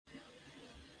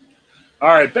All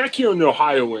right, back here in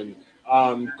Ohio, and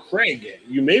Craig,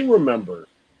 you may remember.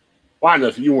 Well, I don't know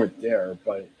if you weren't there,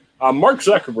 but Mark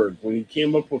Zuckerberg, when he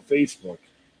came up with Facebook,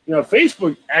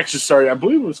 Facebook actually started. I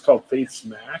believe it was called Face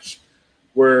Smash,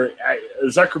 where at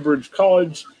Zuckerberg's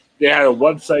college they had a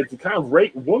website to kind of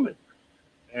rate women,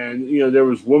 and there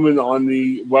was women on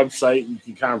the website. You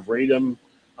can kind of rate them.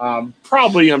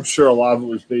 Probably, I'm sure a lot of it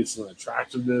was based on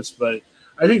attractiveness, but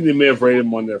I think they may have rated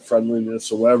them on their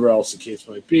friendliness or whatever else the case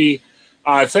might be.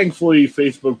 Thankfully,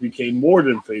 Facebook became more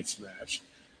than Face Smash.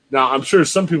 Now, I'm sure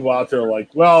some people out there are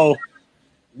like, well,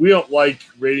 we don't like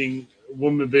rating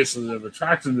women based on their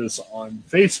attractiveness on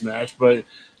Face Smash, but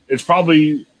it's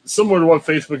probably similar to what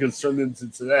Facebook has turned into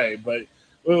today. But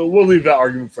we'll leave that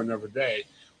argument for another day.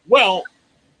 Well,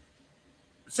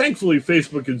 thankfully,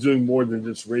 Facebook is doing more than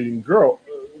just rating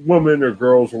women or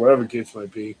girls or whatever the case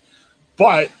might be.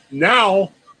 But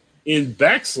now in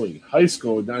Bexley High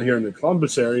School down here in the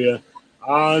Columbus area,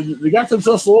 they got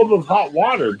themselves a little bit of hot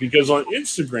water because on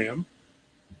Instagram,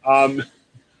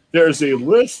 there's a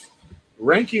list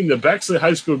ranking the Bexley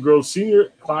High School girls' senior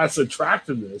class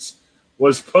attractiveness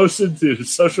was posted to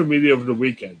social media over the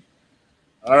weekend.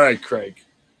 All right, Craig.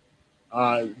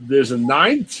 There's a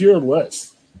 9-tier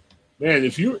list. Man,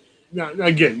 if you now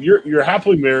again, you're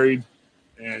happily married,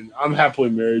 and I'm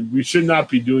happily married. We should not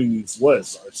be doing these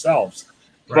lists ourselves.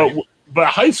 Right. But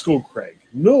high school Craig,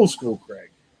 middle school Craig,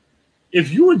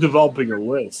 if you were developing a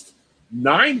list,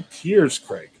 9 tiers,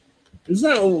 Craig, isn't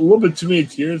that a little bit too many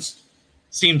tiers?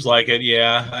 Seems like it,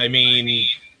 yeah. I mean,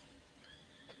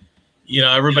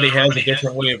 everybody has a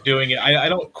different way of doing it. I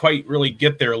don't quite really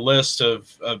get their list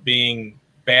of being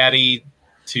baddie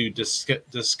to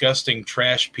disgusting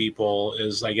trash people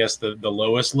is, I guess, the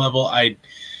lowest level.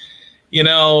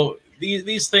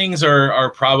 These things are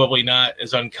probably not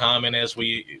as uncommon as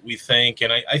we think.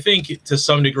 And I think to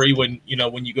some degree when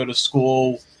you go to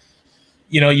school,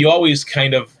 you always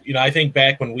kind of, I think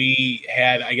back when we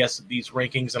had, I guess, these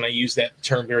rankings, and I use that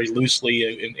term very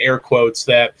loosely in air quotes,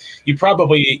 that you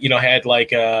probably, had like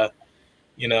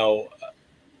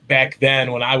back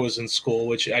then when I was in school,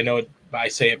 which I know I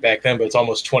say it back then, but it's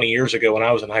almost 20 years ago when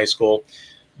I was in high school,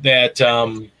 that,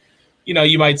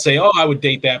 you might say, oh, I would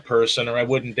date that person or I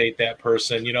wouldn't date that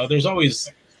person. There's always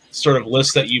sort of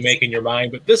lists that you make in your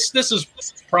mind, but this is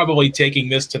probably taking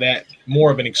this to that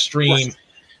more of an extreme,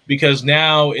 because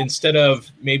now instead of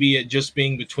maybe it just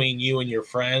being between you and your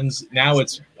friends, now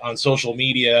it's on social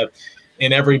media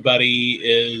and everybody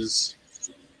is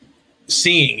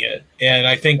seeing it. And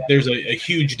I think there's a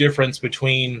huge difference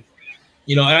between,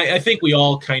 I think we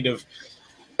all kind of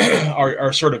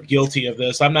are sort of guilty of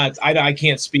this. I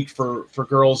can't speak for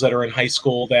girls that are in high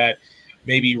school that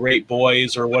maybe rape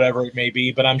boys or whatever it may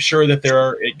be, but I'm sure that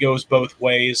it goes both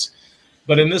ways.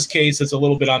 But in this case, it's a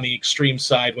little bit on the extreme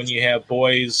side when you have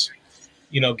boys,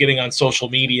 getting on social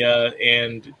media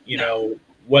and,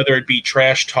 whether it be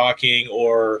trash talking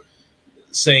or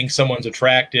saying someone's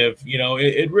attractive,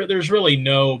 there's really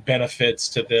no benefits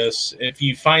to this. If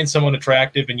you find someone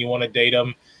attractive and you want to date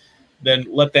them, then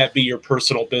let that be your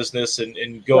personal business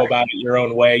and go about it your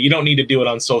own way. You don't need to do it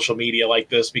on social media like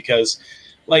this because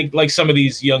like some of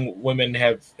these young women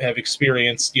have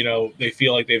experienced, they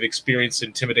feel like they've experienced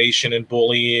intimidation and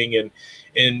bullying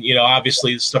and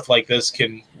obviously stuff like this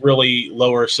can really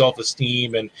lower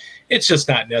self-esteem, and it's just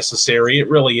not necessary. It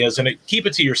really isn't. Keep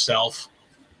it to yourself.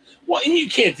 Well, and you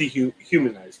can't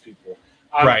dehumanize people.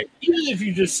 Right. Even if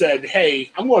you just said,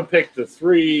 hey, I'm going to pick the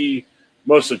 3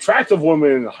 most attractive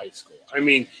women in the high school. I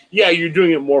mean, yeah, you're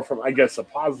doing it more from, I guess, a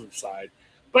positive side.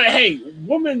 But, hey,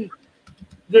 women,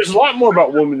 there's a lot more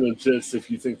about women than just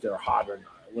if you think they're hot or not,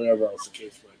 or whatever else the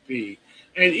case might be.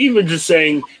 And even just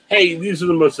saying, hey, these are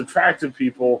the most attractive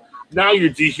people, now you're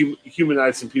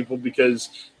dehumanizing people because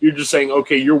you're just saying,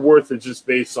 okay, your worth is just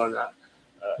based on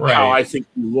how I think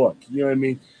you look. You know what I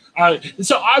mean?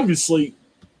 So, obviously,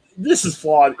 this is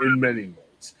flawed in many ways.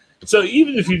 So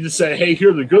even if you just say, hey,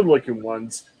 here are the good-looking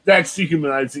ones, that's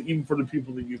dehumanizing even for the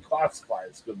people that you classify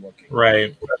as good-looking.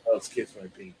 Right. Whatever else the case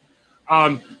might be.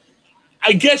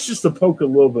 I guess just to poke a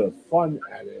little bit of fun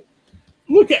at it,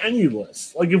 look at any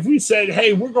list. Like if we said,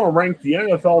 hey, we're going to rank the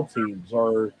NFL teams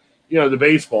or, the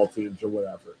baseball teams or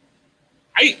whatever,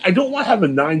 I don't want to have a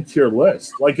 9-tier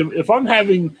list. Like if I'm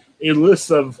having a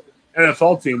list of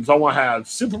NFL teams, I want to have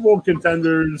Super Bowl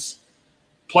contenders,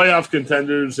 playoff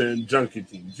contenders, and junkie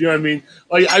teams. You know what I mean?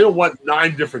 Like, I don't want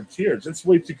 9 different tiers. That's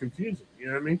way too confusing. You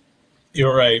know what I mean?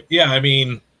 You're right. Yeah, I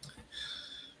mean,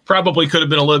 probably could have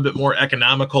been a little bit more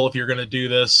economical if you're going to do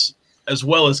this, as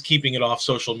well as keeping it off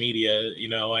social media.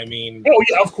 I mean. Oh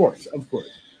yeah, of course.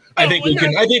 I think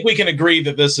we can agree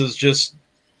that this is just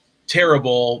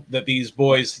terrible that these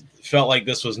boys felt like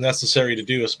this was necessary to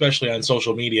do, especially on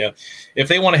social media. If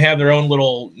they want to have their own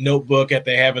little notebook that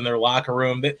they have in their locker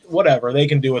room, whatever, they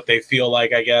can do what they feel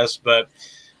like, I guess. But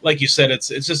like you said, it's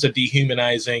just a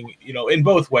dehumanizing, in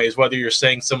both ways, whether you're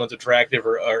saying someone's attractive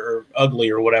or ugly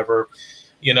or whatever,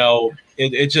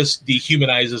 it just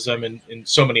dehumanizes them in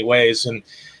so many ways.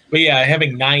 But yeah,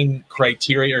 having 9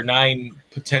 criteria or 9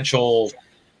 potential,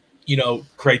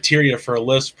 criteria for a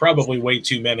list, probably way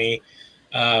too many.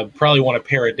 Probably want to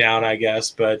pare it down, I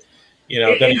guess. But, then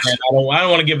again, I don't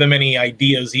want to give them any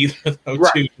ideas either, though,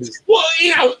 right. too. Well,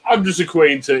 I'm just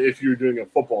equating to if you're doing a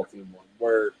football team one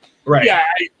where, right. Yeah,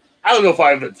 I don't know if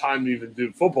I have the time to even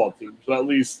do football teams, but at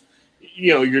least,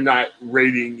 you're not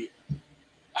rating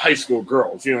high school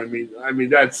girls. You know what I mean? I mean,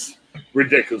 that's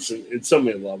ridiculous in so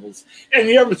many levels. And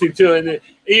the other thing, too, and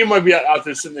you might be out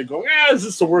there sitting there going, is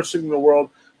this the worst thing in the world?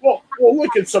 Well,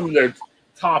 look at some of their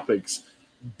topics.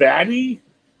 Baddie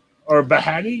or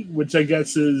Bahati, which I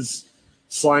guess is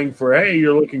slang for, hey,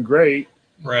 you're looking great.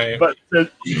 Right. But the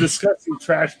disgusting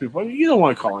trash people, you don't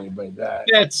want to call anybody that.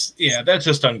 That's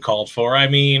just uncalled for. I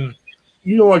mean,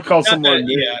 you don't want to call someone.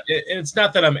 It's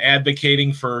not that I'm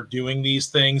advocating for doing these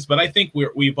things, but I think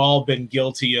we've all been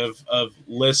guilty of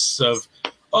lists of,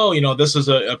 this is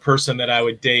a person that I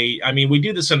would date. I mean, we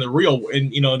do this in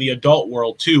the adult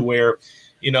world too, where,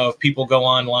 if people go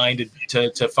online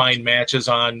to find matches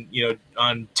on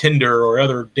Tinder or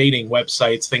other dating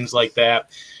websites, things like that,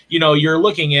 you're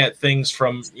looking at things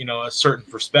from, a certain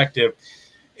perspective.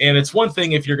 And it's one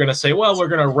thing if you're going to say, well, we're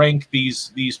going to rank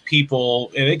these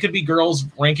people, and it could be girls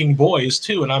ranking boys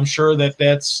too. And I'm sure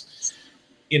that's,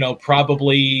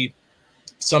 probably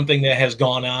something that has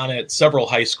gone on at several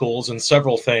high schools and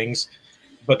several things,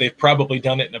 but they've probably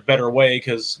done it in a better way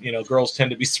because, girls tend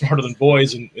to be smarter than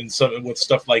boys and some with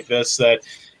stuff like this that,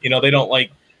 they don't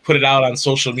like put it out on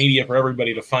social media for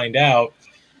everybody to find out.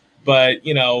 But,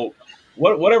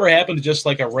 whatever happened to just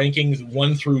like a rankings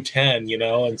 1 through 10,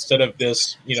 instead of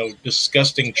this,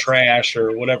 disgusting trash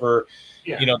or whatever,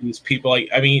 these people,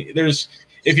 I mean,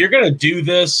 if you're going to do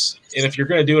this and if you're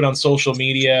going to do it on social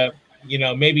media,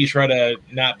 maybe try to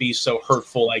not be so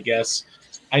hurtful, I guess.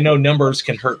 I know numbers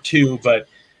can hurt too, but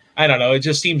I don't know. It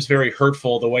just seems very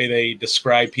hurtful the way they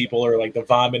describe people, or like the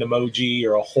vomit emoji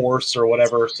or a horse or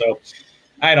whatever. So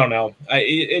I don't know.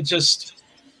 I'm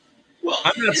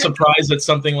not surprised that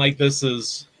something like this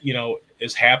is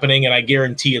happening. And I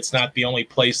guarantee it's not the only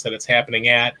place that it's happening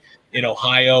at in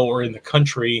Ohio or in the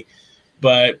country,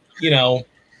 but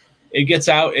it gets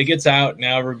out.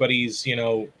 Now everybody's,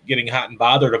 getting hot and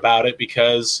bothered about it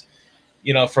because,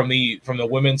 from the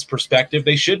women's perspective,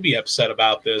 they should be upset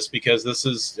about this because this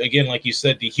is, again, like you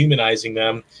said, dehumanizing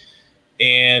them.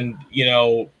 And,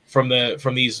 from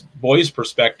these boys'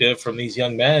 perspective, from these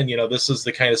young men, this is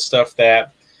the kind of stuff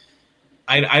that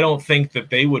I don't think that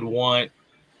they would want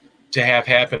to have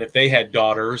happen if they had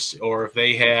daughters or if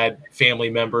they had family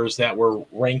members that were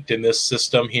ranked in this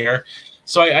system here.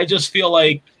 So I just feel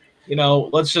like,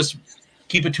 let's just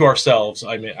keep it to ourselves.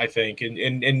 I think,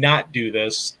 and not do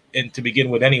this, and to begin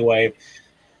with anyway,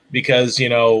 because,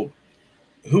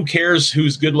 who cares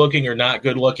who's good looking or not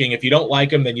good looking? If you don't like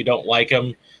them, then you don't like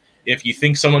them. If you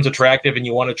think someone's attractive and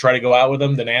you want to try to go out with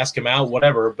them, then ask them out,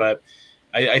 whatever. But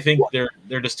I think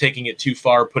they're just taking it too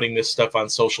far, putting this stuff on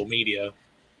social media.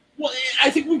 Well, I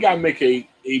think we got to make a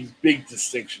big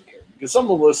distinction here, because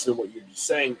someone listening to what you're just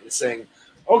saying is saying,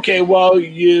 okay, well,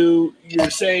 you're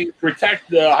saying protect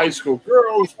the high school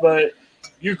girls, but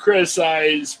you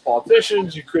criticize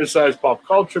politicians, you criticize pop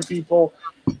culture people.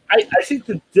 I think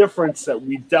the difference that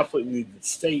we definitely need to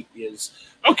state is,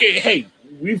 okay, hey,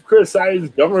 we've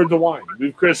criticized Governor DeWine,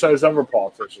 we've criticized other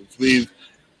politicians, we've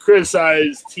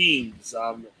criticized teams.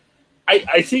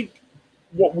 I think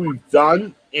what we've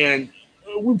done, and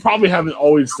we probably haven't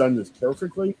always done this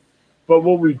perfectly, but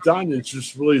what we've done is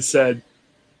just really said,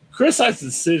 criticize the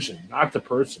decision, not the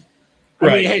person. I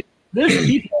mean, hey, there's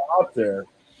people out there,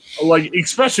 like,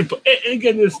 especially, and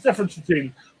again, there's a difference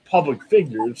between public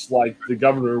figures, like the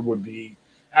governor would be,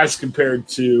 as compared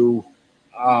to,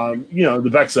 the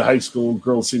Bexley High School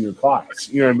girls senior class.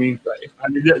 You know what I mean? Right. I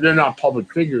mean, they're not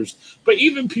public figures, but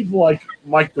even people like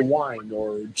Mike DeWine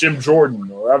or Jim Jordan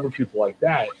or other people like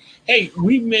that, hey,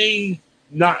 we may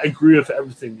not agree with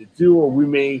everything they do, or we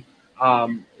may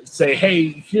say, hey,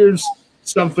 here's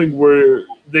something where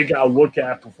they got to look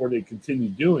at before they continue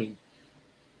doing.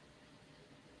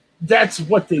 That's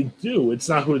what they do. It's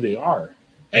not who they are.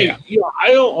 Hey,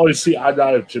 I don't always see eye to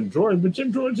eye with Jim Jordan, but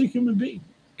Jim Jordan's a human being.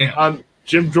 Yeah.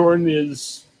 Jim Jordan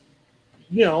is,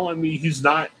 he's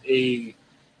not a.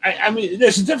 I mean,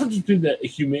 there's a difference between the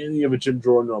humanity of a Jim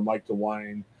Jordan or Mike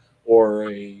DeWine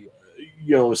or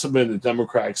somebody on the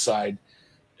Democratic side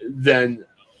than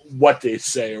what they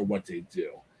say or what they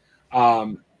do.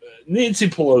 Nancy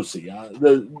Pelosi,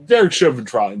 the Derek Chauvin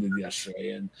trial ended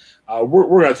yesterday, and we're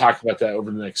going to talk about that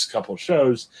over the next couple of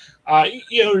shows.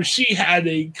 She had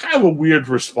a kind of a weird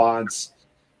response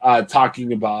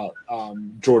talking about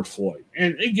George Floyd.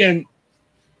 And again,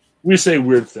 we say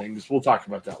weird things. We'll talk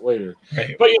about that later.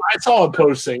 Right. But I saw a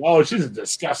post saying, "Oh, she's a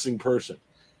disgusting person."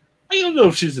 I don't know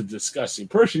if she's a disgusting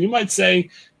person. You might say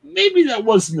maybe that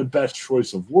wasn't the best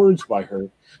choice of words by her,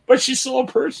 but she's still a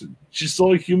person. She's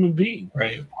still a human being.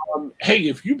 Right. Hey,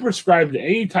 if you prescribe to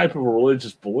any type of a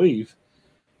religious belief,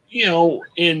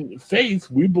 in faith,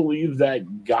 we believe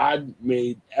that God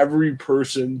made every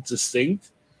person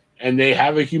distinct and they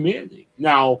have a humanity.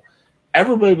 Now,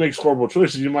 everybody makes horrible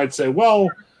choices. You might say, well,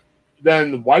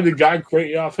 then why did God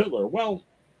create Adolf Hitler? Well,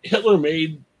 Hitler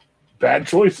made bad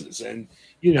choices. And,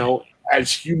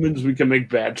 as humans, we can make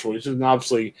bad choices. And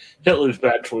obviously, Hitler's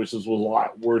bad choices was a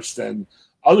lot worse than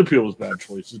other people's bad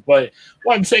choices. But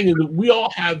what I'm saying is that we all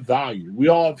have value. We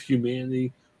all have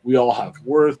humanity. We all have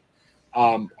worth.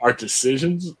 Our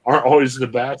decisions aren't always the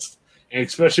best. And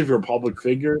especially if you're a public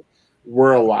figure,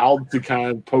 we're allowed to kind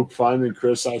of poke fun and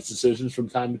criticize decisions from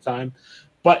time to time.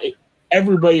 But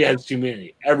everybody has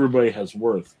humanity. Everybody has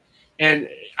worth. And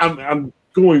I'm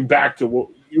going back to what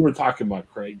you were talking about,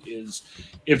 Craig, is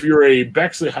if you're a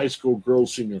Bexley High School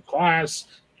girls senior class,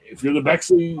 if you're the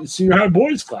Bexley senior high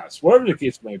boys class, whatever the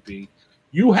case might be,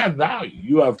 you have value.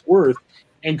 You have worth.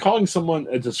 And calling someone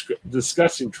a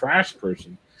disgusting trash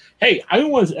person, hey, I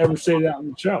don't want to ever say that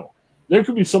on the show. There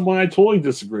could be someone I totally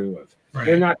disagree with. Right.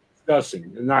 They're not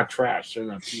disgusting. They're not trash. They're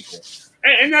not people.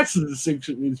 And that's the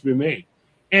distinction that needs to be made.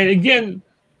 And again,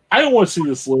 I don't want to see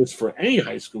this list for any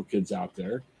high school kids out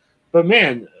there. But,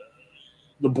 man,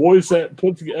 the boys that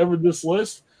put together this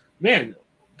list, man,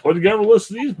 put together a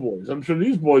list of these boys. I'm sure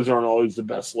these boys aren't always the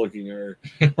best looking, or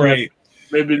right.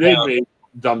 Maybe they made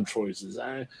dumb choices.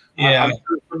 I'm sure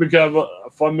we could have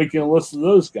fun making a list of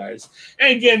those guys.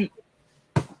 And again,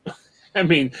 I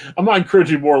mean, I'm not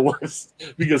encouraging more lists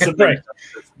because somebody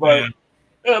but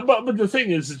the thing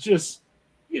is, it's just,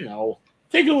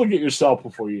 take a look at yourself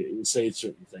before you say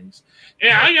certain things.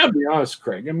 And I gotta be honest,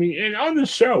 Craig. I mean, and on the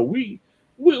show, we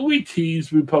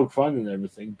tease, we poke fun and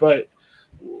everything, but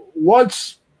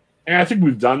and I think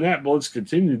we've done that, but let's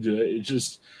continue to do it. It's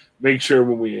just make sure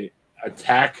when we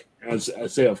attack, as I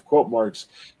say, of quote marks,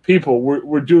 people,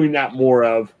 we're doing that more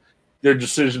of their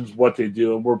decisions, what they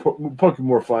do, and we're poking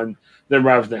more fun than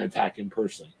rather than attacking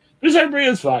personally. Because everybody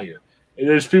has value. And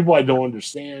there's people I don't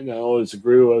understand, I always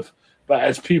agree with, but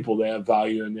as people, they have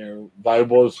value and they're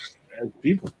valuable as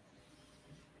people.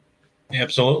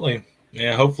 Absolutely.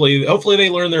 Yeah, hopefully they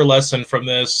learn their lesson from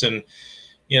this. And,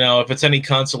 if it's any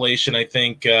consolation, I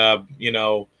think,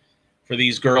 for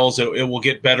these girls, it will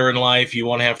get better in life. You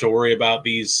won't have to worry about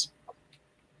these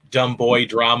dumb boy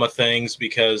drama things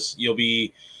because you'll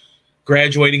be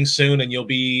graduating soon and you'll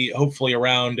be hopefully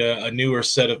around a newer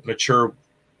set of mature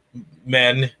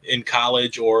men in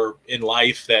college or in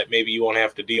life that maybe you won't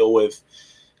have to deal with,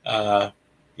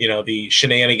 the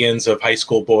shenanigans of high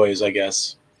school boys, I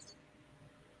guess.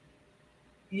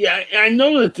 Yeah, I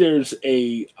know that there's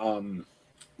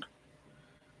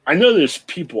I know there's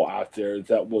people out there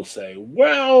that will say,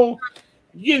 well,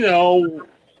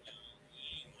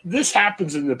 this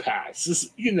happens in the past. This,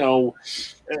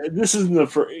 this isn't the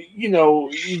first, you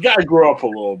got to grow up a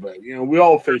little bit. We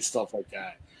all face stuff like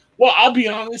that. Well, I'll be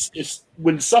honest,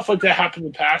 when stuff like that happened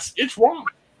in the past, it's wrong.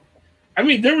 I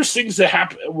mean, there was things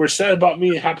that were said about me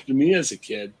and happened to me as a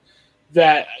kid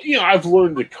that, I've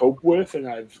learned to cope with and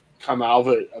I've come out of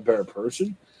it a better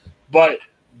person, but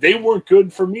they weren't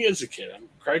good for me as a kid.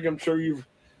 Craig, I'm sure you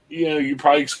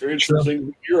probably experienced some things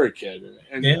when you were a kid,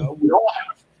 and we all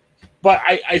have. But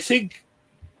I think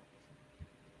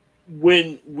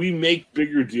when we make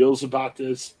bigger deals about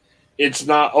this, it's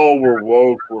not, oh, we're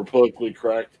woke, we're politically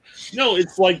correct. No,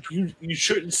 it's like you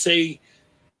shouldn't say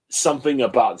something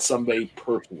about somebody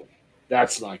personally.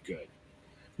 That's not good.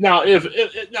 Now, if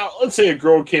let's say a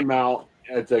girl came out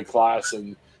at the class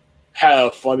and had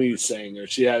a funny saying, or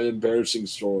she had an embarrassing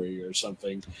story or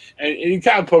something, and you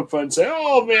kind of poke fun and say,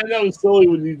 oh man, that was silly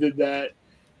when you did that.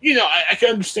 I can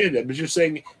understand that, but you're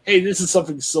saying, hey, this is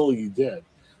something silly you did.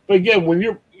 But again, when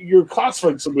you're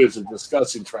classifying somebody as a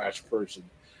disgusting trash person,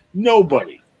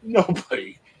 nobody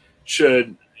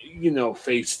should,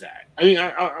 face that. I mean,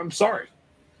 I'm sorry.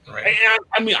 Right.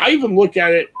 And I even look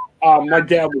at it. My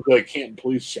dad was a Canton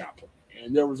police chaplain,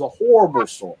 and there was a horrible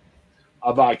story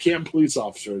about a Canton police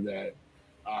officer that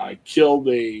killed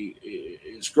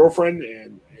his girlfriend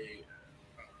and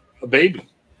a baby.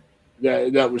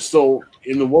 that was still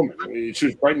in the woman. I mean, she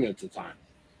was pregnant at the time.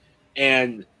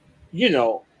 And,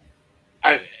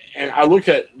 I look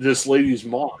at this lady's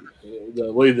mom,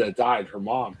 the lady that died, her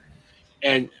mom.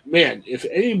 And, man, if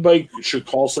anybody should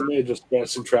call somebody a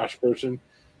disgusting trash person,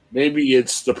 maybe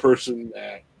it's the person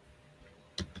that,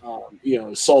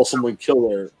 saw someone kill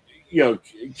their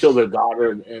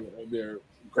daughter and their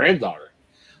granddaughter.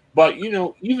 But,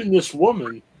 even this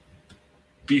woman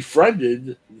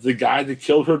befriended the guy that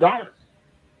killed her daughter.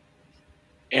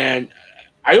 And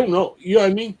I don't know, you know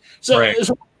what I mean? So Right. What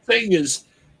I'm saying is,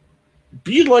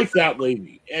 be like that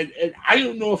lady. And I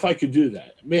don't know if I could do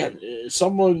that. Man, if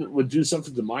someone would do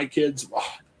something to my kids,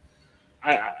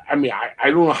 I don't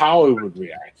know how I would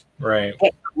react. Right.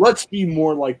 But let's be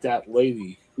more like that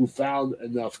lady who found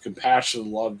enough compassion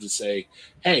and love to say,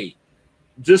 hey,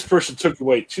 this person took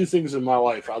away two things in my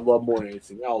life I love more than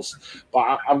anything else,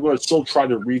 but I'm going to still try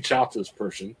to reach out to this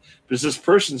person because this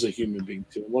person's a human being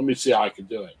too. Let me see how I can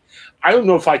do it. I don't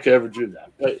know if I could ever do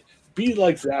that, but be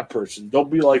like that person. Don't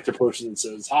be like the person that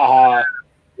says, haha,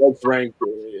 let's rank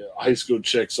high school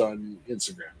chicks on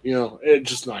Instagram. It's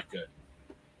just not good.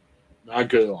 Not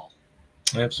good at all.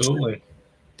 Absolutely.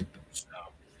 So,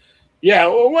 yeah,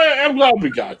 well, I'm glad we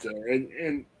got there.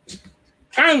 And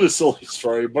kind of a silly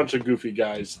story, a bunch of goofy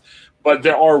guys, but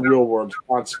there are real world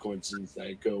consequences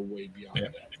that go way beyond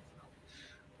that.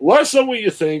 Let us know what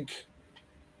you think.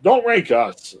 Don't rank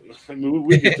us. I mean,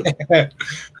 we get to.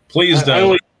 Please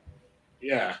don't.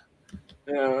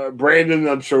 Brandon,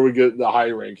 I'm sure we get the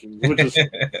high rankings, which is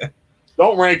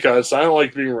don't rank us. I don't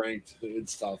like being ranked.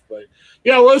 It's tough, but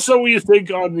yeah, let us know what you think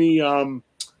on the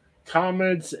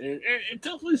comments and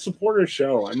definitely support our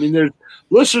show. I mean, there's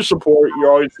listener support.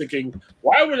 You're always thinking,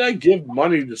 why would I give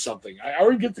money to something? I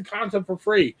already get the content for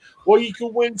free. Well, you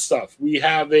can win stuff. We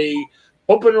have a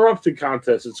Hope Interrupted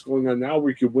contest that's going on now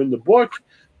where you can win the book.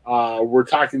 We're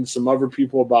talking to some other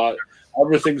people about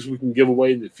other things we can give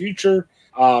away in the future.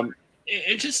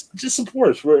 Just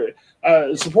support us.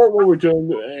 Support what we're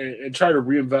doing and try to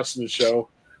reinvest in the show.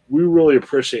 We really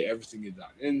appreciate everything you've done.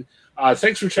 And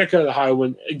thanks for checking out the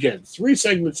Highwind. Again, 3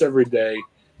 segments every day.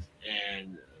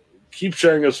 And keep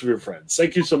sharing us with your friends.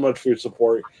 Thank you so much for your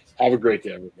support. Have a great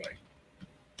day, everybody.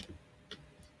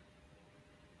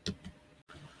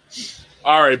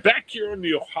 All right, back here on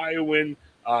the Ohioan.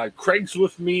 Craig's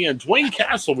with me, and Dwayne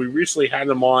Castle, we recently had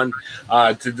him on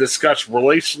to discuss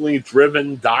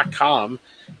relationallydriven.com,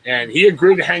 and he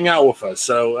agreed to hang out with us.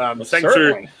 So thanks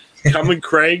for coming,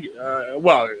 Craig.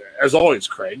 Well, as always,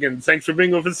 Craig, and thanks for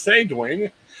being with us today,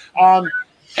 Dwayne.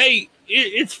 Hey,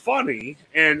 it's funny,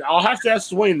 and I'll have to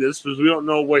ask Dwayne this because we don't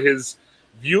know what his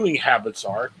viewing habits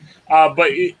are.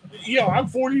 But I'm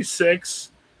 46.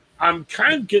 I'm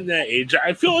kind of getting that age.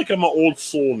 I feel like I'm an old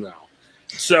soul now.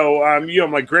 So,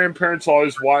 my grandparents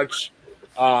always watch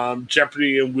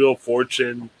Jeopardy and Wheel of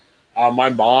Fortune. My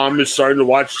mom is starting to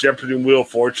watch Jeopardy and Wheel of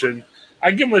Fortune. I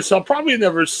give myself probably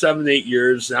another 7-8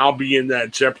 years, and I'll be in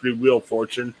that Jeopardy Wheel of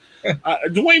Fortune.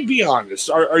 Dwayne, be honest.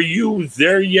 Are you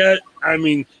there yet? I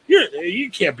mean,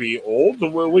 you can't be old.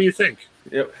 What do you think?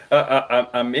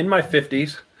 I'm in my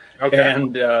 50s.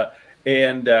 Okay.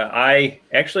 And I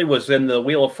actually was in the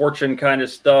Wheel of Fortune kind of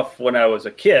stuff when I was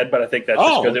a kid, but I think that's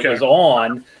just because it was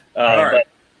on. Right. But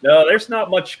no, there's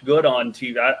not much good on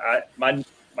TV. My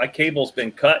cable's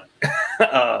been cut,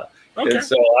 and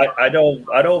so I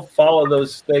don't follow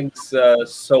those things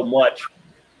so much.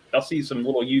 I'll see some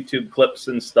little YouTube clips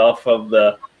and stuff of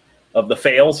the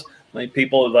fails. Like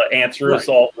people, the answers,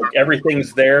 all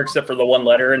everything's there except for the one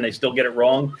letter, and they still get it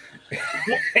wrong.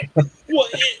 Well,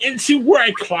 and see where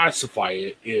I classify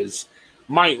it is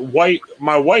my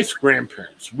wife's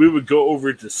grandparents. We would go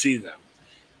over to see them,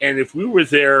 and if we were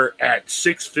there at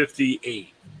 6:58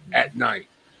 at night,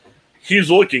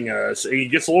 he's looking at us and he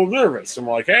gets a little nervous. And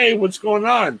we're like, "Hey, what's going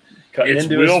on?" It's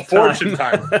Wheel of Fortune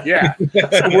time. Yeah.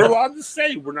 So we're allowed to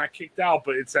say we're not kicked out,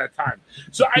 but it's that time.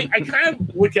 So I kind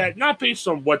of look at it not based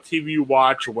on what TV you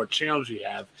watch or what channels you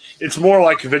have. It's more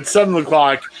like if it's 7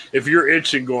 o'clock, if you're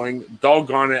itching going,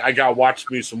 doggone it, I got to watch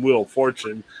me some Wheel of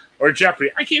Fortune or Jeopardy.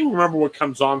 I can't even remember what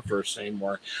comes on first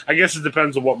anymore. I guess it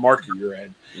depends on what market you're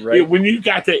in. Right. When you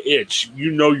got the itch,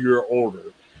 you're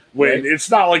older. When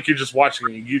it's not like you're just watching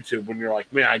on YouTube when you're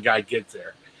like, man, I got to get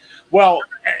there. Well,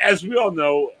 as we all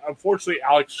know, unfortunately,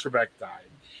 Alex Trebek died.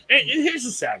 And here's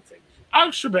the sad thing.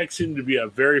 Alex Trebek seemed to be a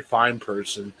very fine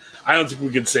person. I don't think we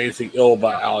can say anything ill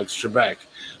about Alex Trebek.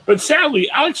 But sadly,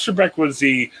 Alex Trebek was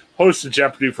the host of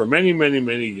Jeopardy for many, many,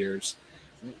 many years.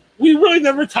 We really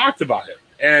never talked about him.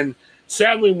 And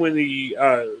sadly, when he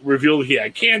revealed he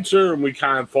had cancer and we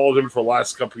kind of followed him for the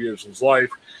last couple of years of his life,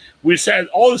 we said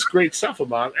all this great stuff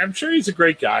about him. I'm sure he's a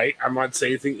great guy. I'm not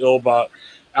saying anything ill about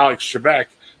Alex Trebek,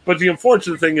 but the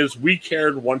unfortunate thing is we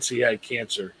cared once he had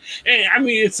cancer. And I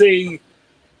mean,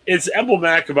 it's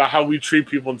emblematic about how we treat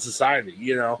people in society.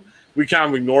 You know, we kind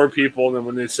of ignore people, and then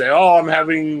when they say, "Oh, I'm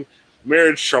having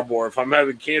marriage trouble," or if I'm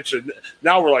having cancer,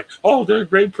 now we're like, "Oh, they're a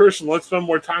great person. Let's spend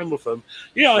more time with them."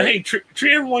 You know, hey, treat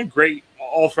everyone great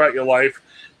all throughout your life.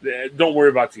 Don't worry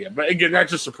about the end. But again,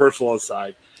 that's just a personal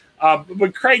aside.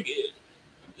 But Craig,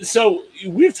 so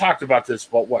we've talked about this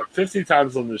about 50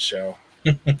 times on this show.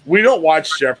 We don't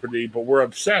watch Jeopardy, but we're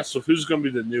obsessed with who's going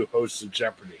to be the new host of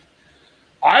Jeopardy.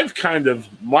 I've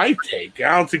my take,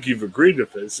 I don't think you've agreed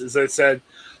with this, is I said,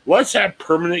 let's have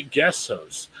permanent guest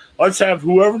hosts. Let's have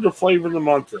whoever the flavor of the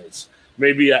month is.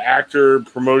 Maybe an actor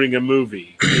promoting a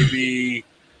movie. Maybe,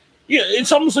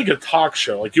 it's almost like a talk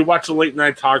show. Like you watch a late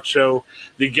night talk show,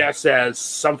 the guest has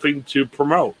something to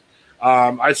promote.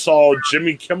 I saw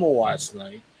Jimmy Kimmel last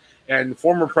night, and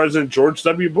former President George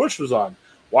W. Bush was on.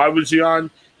 Why was he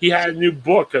on? He had a new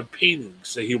book of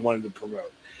paintings that he wanted to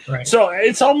promote. Right. So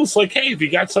it's almost like, hey, if you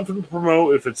got something to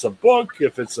promote, if it's a book,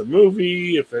 if it's a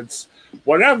movie, if it's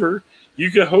whatever,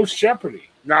 you can host Jeopardy.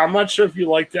 Now, I'm not sure if you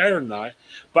like that or not,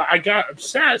 but I got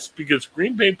obsessed because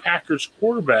Green Bay Packers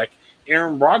quarterback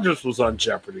Aaron Rodgers was on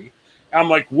Jeopardy. And I'm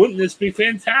like, wouldn't this be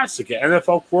fantastic? An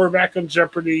NFL quarterback on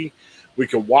Jeopardy. We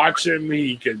could watch him.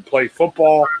 He could play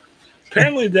football.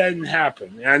 Apparently, that didn't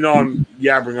happen. And I know I'm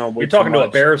yabbering on way You're talking too much. to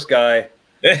a Bears guy.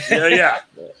 Yeah.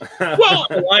 Well,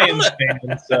 Lions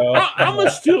fan, so I'm a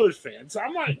Steelers fan, so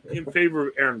I'm not in favor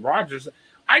of Aaron Rodgers.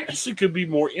 I guess it could be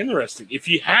more interesting. If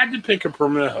you had to pick a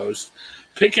permanent host,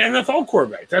 pick an NFL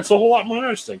quarterback. That's a whole lot more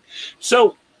interesting.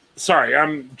 So, sorry,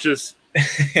 I'm just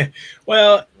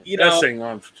well,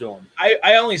 on for too long.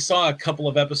 I only saw a couple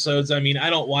of episodes. I mean, I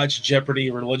don't watch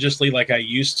Jeopardy religiously like I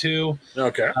used to.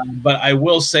 Okay. But I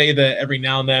will say that every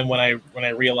now and then when I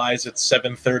realize it's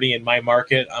 7:30 in my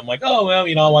market, I'm like, oh well,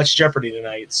 I'll watch Jeopardy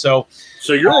tonight. So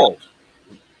you're old.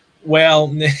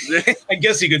 Well, I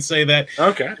guess you could say that.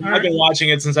 Okay. I've been watching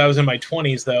it since I was in my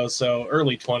 20s, though, so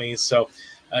early 20s. So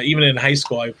even in high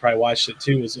school, I probably watched it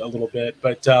too, a little bit.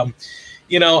 But I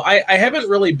haven't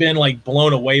really been like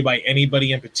blown away by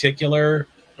anybody in particular.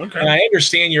 Okay. And I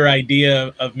understand your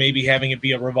idea of maybe having it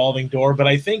be a revolving door, but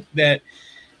I think that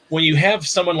when you have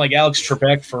someone like Alex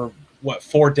Trebek for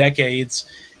 4 decades,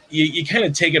 you kind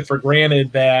of take it for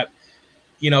granted that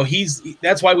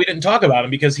that's why we didn't talk about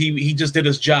him, because he just did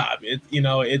his job.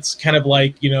 It's kind of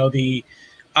like the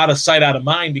out of sight, out of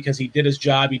mind, because he did his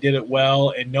job, he did it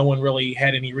well, and no one really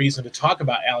had any reason to talk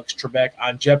about Alex Trebek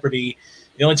on Jeopardy.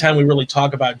 The only time we really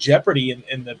talk about Jeopardy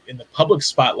in the public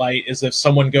spotlight is if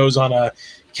someone goes on a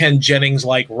Ken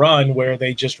Jennings-like run where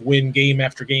they just win game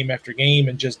after game after game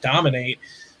and just dominate.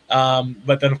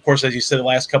 But then, of course, as you said, the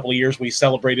last couple of years we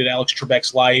celebrated Alex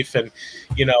Trebek's life, and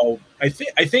I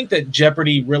think that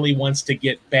Jeopardy really wants to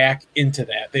get back into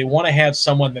that. They want to have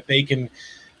someone that they can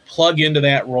plug into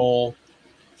that role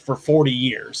for 40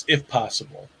 years, if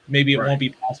possible. Maybe it won't be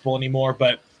possible anymore,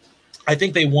 but I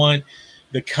think they want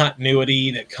the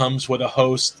continuity that comes with a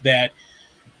host that,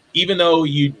 even though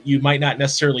you might not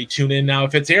necessarily tune in now,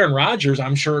 if it's Aaron Rodgers,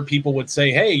 I'm sure people would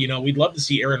say, hey, we'd love to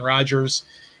see Aaron Rodgers,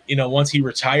 once he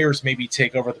retires, maybe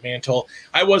take over the mantle.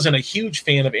 I wasn't a huge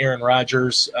fan of Aaron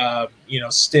Rodgers,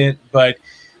 stint, but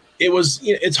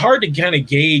it's hard to kind of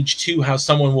gauge too how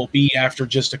someone will be after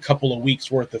just a couple of weeks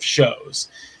worth of shows.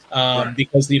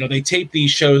 Because, they tape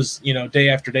these shows, day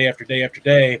after day after day after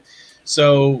day.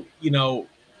 So,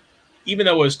 even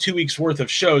though it was 2 weeks worth of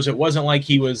shows, it wasn't like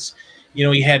he was,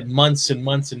 he had months and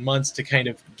months and months to kind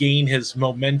of gain his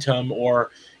momentum, or,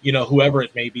 whoever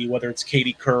it may be, whether it's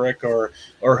Katie Couric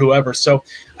or whoever. So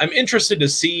I'm interested to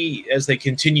see as they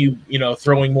continue,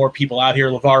 throwing more people out here.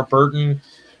 LeVar Burton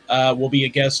will be a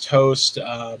guest host.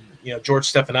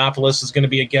 George Stephanopoulos is going to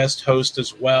be a guest host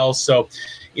as well. So,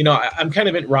 I'm kind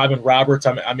of at Robin Roberts.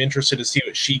 I'm interested to see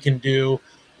what she can do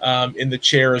in the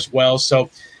chair as well.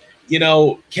 So,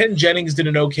 Ken Jennings did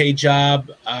an okay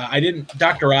job.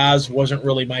 Dr. Oz wasn't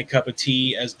really my cup of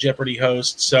tea as Jeopardy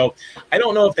host. So I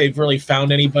don't know if they've really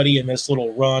found anybody in this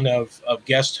little run of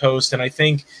guest hosts. And I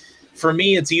think for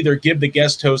me, it's either give the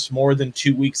guest host more than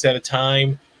 2 weeks at a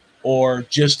time, or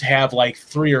just have like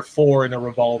 3 or 4 in a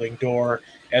revolving door,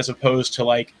 as opposed to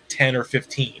like 10 or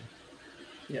 15.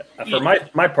 Yeah. For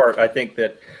my part, I think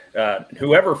that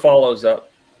whoever follows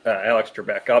up Alex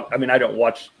Trebek, I don't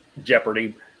watch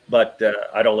Jeopardy, but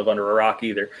I don't live under a rock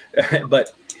either.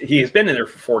 But he has been in there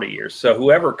for 40 years. So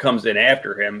whoever comes in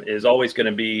after him is always going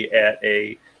to be at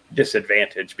a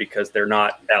disadvantage because they're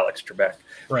not Alex Trebek.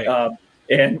 Right.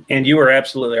 And you are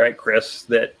absolutely right, Chris,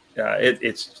 that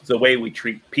It's the way we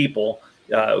treat people.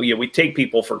 We take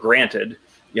people for granted.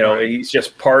 He's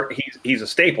just he's a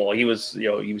staple. He was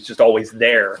just always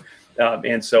there.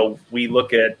 And so we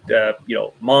look at,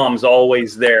 mom's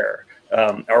always there.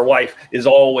 Our wife is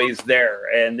always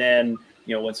there. And then,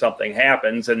 when something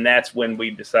happens, and that's when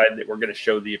we decide that we're going to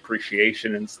show the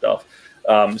appreciation and stuff.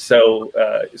 So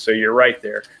you're right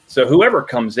there. So whoever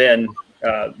comes in,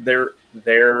 they're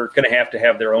going to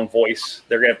have their own voice.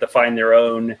 They're going to have to find their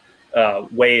own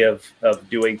way of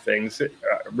doing things.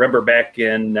 Remember back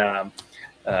in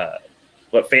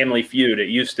Family Feud, it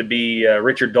used to be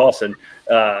Richard Dawson,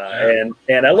 and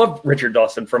I love Richard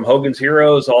Dawson from Hogan's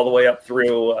Heroes all the way up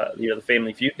through the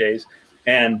Family Feud days,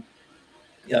 and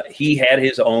he had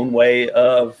his own way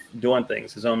of doing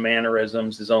things, his own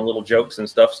mannerisms, his own little jokes and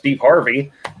stuff. Steve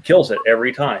Harvey kills it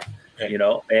every time,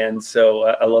 and so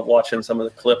I love watching some of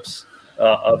the clips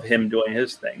of him doing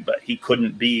his thing, but he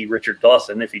couldn't be Richard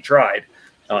Dawson if he tried.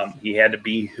 He had to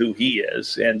be who he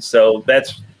is, and so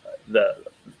that's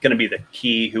going to be the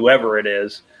key. Whoever it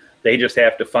is, they just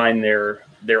have to find their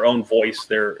own voice,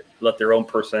 let their own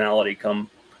personality come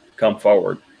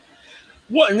forward.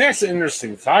 Well, and that's an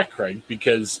interesting thought, Craig,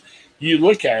 because you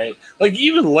look at it, like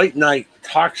even late night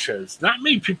talk shows, not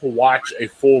many people watch a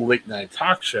full late night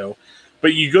talk show,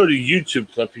 but you go to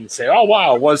YouTube clip and you say, oh,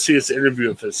 wow, I want to see this interview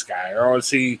with this guy, or I want to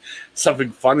see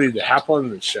something funny that happened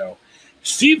in the show.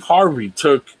 Steve Harvey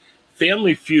took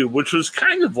Family Feud, which was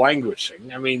kind of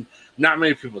languishing. I mean, not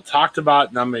many people talked about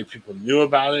it, not many people knew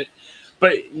about it,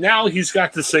 but now he's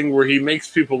got this thing where he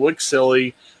makes people look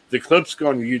silly. The clips go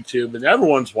on YouTube, and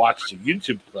everyone's watching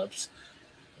YouTube clips.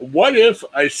 What if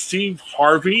a Steve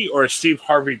Harvey or a Steve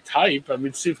Harvey type, I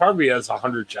mean, Steve Harvey has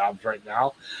 100 jobs right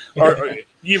now, or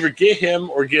you either get him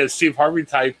or get a Steve Harvey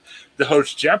type to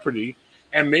host Jeopardy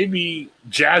and maybe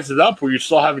jazz it up where you're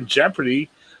still having Jeopardy,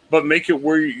 but make it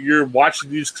where you're watching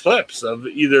these clips of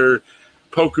either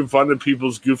poking fun at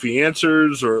people's goofy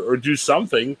answers or do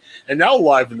something, and now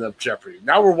liven up Jeopardy.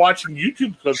 Now we're watching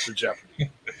YouTube clips of Jeopardy.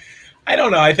 I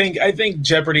don't know. I think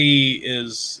Jeopardy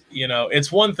is,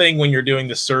 it's one thing when you're doing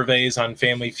the surveys on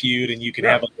Family Feud and you can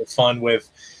have a little fun with,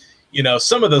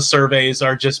 some of the surveys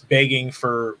are just begging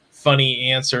for funny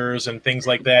answers and things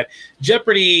like that.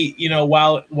 Jeopardy,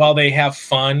 while they have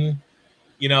fun,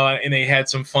 and they had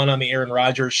some fun on the Aaron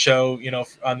Rodgers show,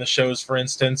 on the shows, for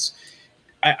instance,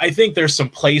 I think there's some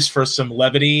place for some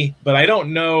levity, but I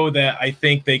don't know that I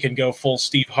think they can go full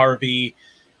Steve Harvey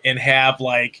and have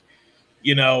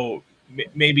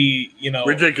maybe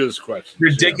ridiculous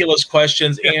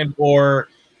questions and or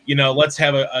let's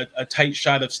have a tight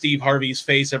shot of Steve Harvey's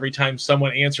face every time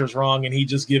someone answers wrong and he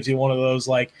just gives you one of those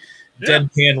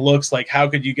deadpan looks like, how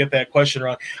could you get that question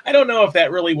wrong? I don't know if that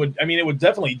really would. I mean, it would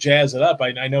definitely jazz it up.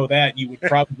 I know that you would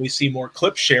probably see more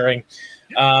clip sharing,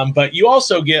 but you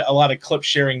also get a lot of clip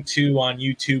sharing too on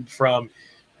YouTube from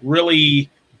really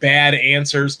bad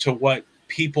answers to what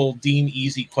people deem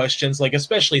easy questions, like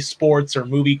especially sports or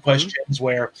movie questions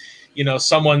where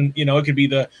someone it could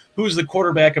be who's the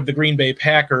quarterback of the Green Bay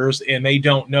Packers and they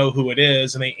don't know who it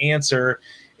is and they answer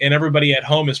and everybody at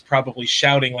home is probably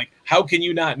shouting like, how can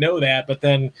you not know that? But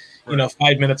then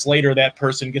 5 minutes later that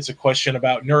person gets a question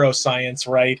about neuroscience,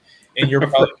 right? And you're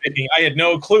probably thinking, I had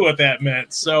no clue what that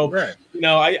meant. So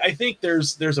I think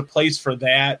there's a place for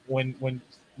that when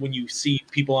you see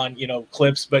people on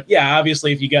clips. But yeah,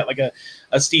 obviously if you got like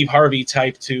a Steve Harvey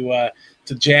type to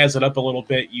jazz it up a little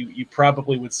bit, you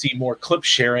probably would see more clip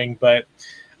sharing. But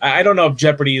I don't know if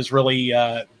Jeopardy is really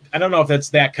I don't know if that's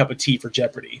that cup of tea for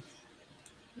Jeopardy.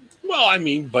 Well, I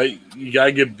mean, but you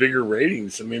gotta get bigger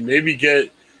ratings. I mean, maybe get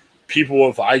people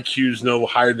with IQs no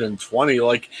higher than 20.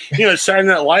 Like, Saturday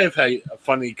Night Live had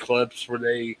funny clips where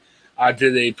they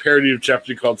did a parody of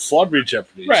Jeopardy called Celebrity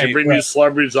Jeopardy. Right, so bring these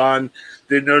celebrities on,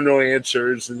 they know no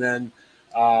answers, and then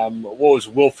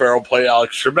Will Ferrell play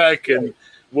Alex Trebek, and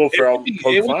Will Ferrell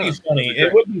it would be funny.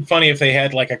 It would be funny if they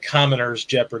had like a commoners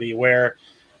Jeopardy where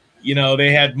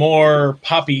they had more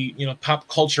poppy, pop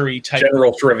culture-y type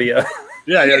general trivia.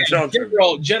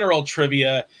 General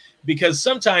trivia. Because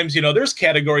sometimes, there's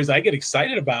categories I get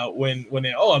excited about when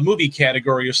they, a movie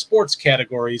category or sports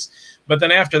categories. But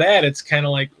then after that, it's kind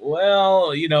of like,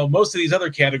 well, most of these other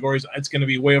categories, it's going to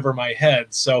be way over my head.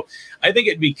 So I think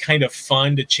it'd be kind of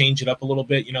fun to change it up a little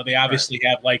bit. They obviously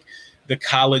have like the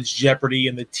college Jeopardy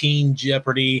and the teen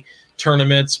Jeopardy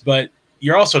tournaments, but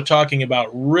you're also talking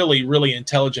about really, really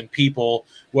intelligent people,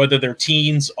 whether they're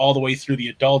teens all the way through the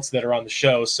adults that are on the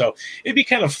show. So it'd be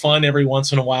kind of fun every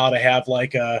once in a while to have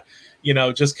like a,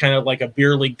 just kind of like a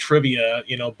beer league trivia,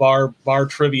 bar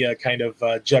trivia kind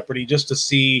of Jeopardy, just to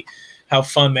see how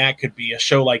fun that could be, a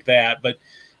show like that. But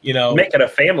make it a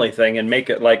family thing and make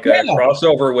it like a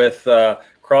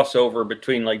crossover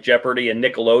between like Jeopardy and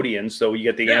Nickelodeon, so you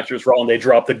get the answers wrong, they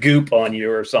drop the goop on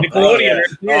you or something.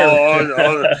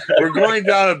 Nickelodeon. We're going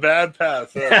down a bad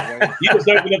path. You just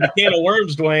opened up a can of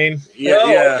worms, Dwayne.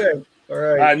 Yeah. Okay. All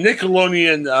right.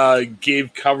 Nickelodeon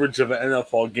gave coverage of an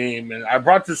NFL game, and I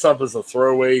brought this up as a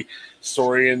throwaway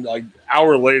story, and like an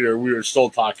hour later, we were still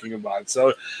talking about it.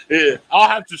 So I'll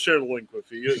have to share the link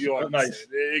with you. You'll understand. Nice.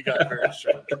 It got very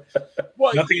strange.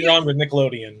 Well, nothing wrong with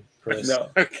Nickelodeon, Chris. No.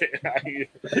 Okay.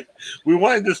 We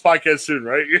wanted this podcast soon,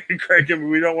 right, Craig? I mean,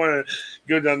 we don't want to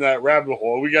go down that rabbit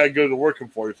hole. We got to go to work in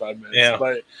 45 minutes. Yeah.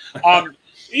 But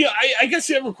I guess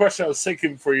the other question I was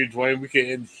thinking for you, Dwayne, we can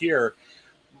end here.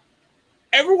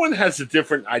 Everyone has a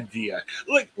different idea.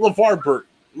 Like LeVar Burton.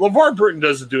 LeVar Burton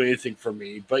doesn't do anything for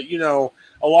me, but,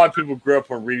 a lot of people grew up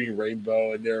on reading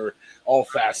Rainbow, and they're all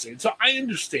fascinated. So I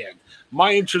understand.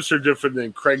 My interests are different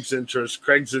than Craig's interests.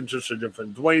 Craig's interests are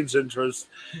different than Dwayne's interests.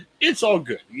 It's all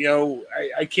good.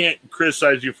 I can't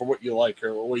criticize you for what you like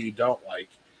or what you don't like.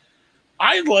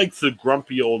 I like the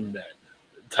grumpy old men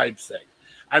type thing.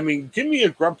 I mean, give me a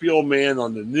grumpy old man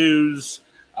on the news.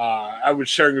 I was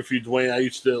sharing with you, Dwayne, I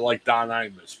used to like Don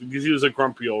Imus because he was a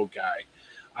grumpy old guy.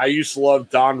 I used to love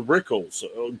Don Rickles,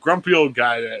 a grumpy old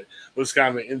guy that was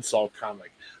kind of an insult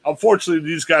comic. Unfortunately,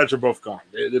 these guys are both gone.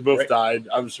 They both died.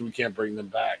 Obviously, we can't bring them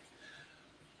back.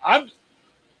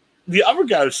 The other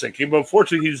guy I was thinking, but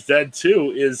unfortunately he's dead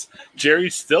too, is Jerry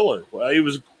Stiller. Well, he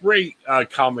was a great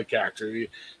comic actor. You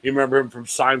remember him from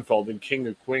Seinfeld and King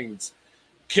of Queens.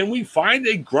 Can we find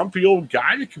a grumpy old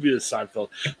guy that could be the Seinfeld?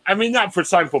 I mean, not for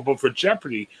Seinfeld, but for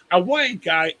Jeopardy. I want a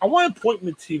guy. I want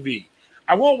appointment TV.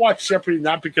 I want to watch Jeopardy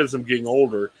not because I'm getting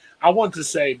older. I want to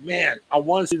say, man, I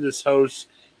want to see this host.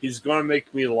 He's going to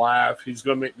make me laugh. He's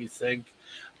going to make me think.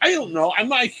 I don't know. I'm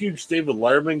not a huge David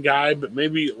Letterman guy, but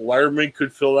maybe Letterman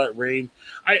could fill that reign.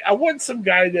 I want some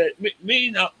guy that may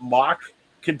not mock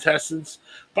contestants,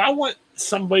 but I want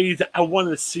somebody that I want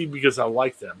to see because I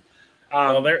like them.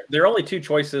 Well, their only two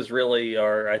choices really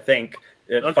are, I think,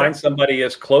 find somebody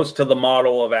as close to the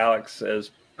model of Alex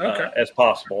as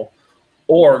possible,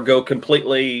 or go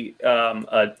completely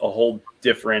a whole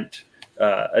different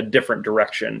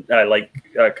direction, like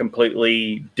a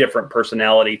completely different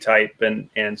personality type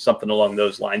and something along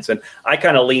those lines. And I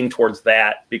kind of lean towards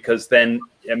that because then,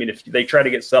 I mean, if they try to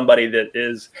get somebody that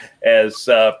is as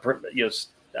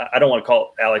I don't want to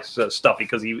call Alex stuffy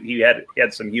because he had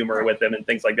some humor with him and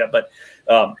things like that, but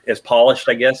as polished,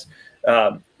 I guess.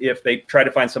 If they try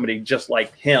to find somebody just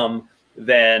like him,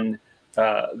 then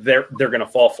they're going to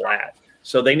fall flat.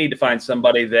 So they need to find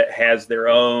somebody that has their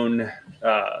own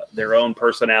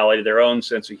personality, their own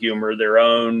sense of humor, their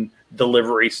own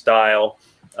delivery style,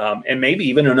 and maybe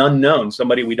even an unknown,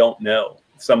 somebody we don't know,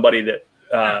 somebody that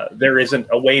there isn't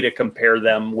a way to compare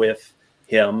them with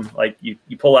him. Like you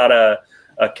pull out a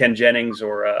Ken Jennings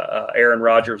or Aaron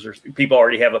Rodgers, or people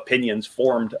already have opinions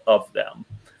formed of them.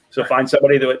 So find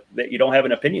somebody that you don't have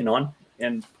an opinion on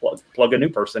and plug a new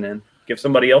person in. Give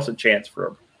somebody else a chance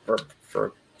for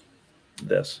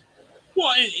this.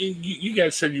 Well, you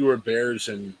guys said you were Bears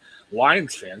and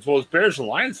Lions fans. Well, as Bears and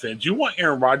Lions fans, you want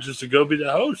Aaron Rodgers to go be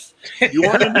the host. You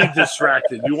want him to be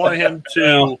distracted. You want him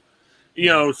to,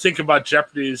 think about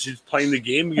Jeopardy as he's playing the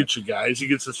game against you guys. He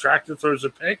gets distracted, throws a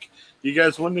pick. You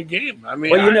guys win the game. I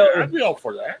mean, I'd be all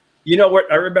for that. You know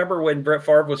what? I remember when Brett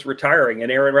Favre was retiring,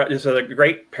 and Aaron Rodgers is a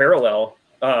great parallel.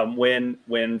 When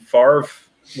Favre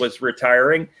was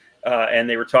retiring, and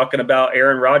they were talking about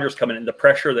Aaron Rodgers coming in, the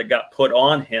pressure that got put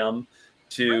on him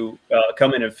to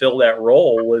come in and fill that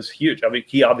role was huge. I mean,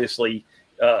 he obviously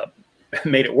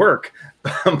made it work,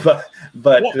 but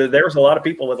there was a lot of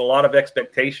people with a lot of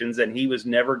expectations, and he was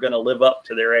never going to live up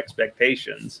to their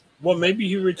expectations. Well, maybe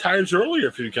he retires earlier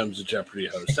if he becomes a Jeopardy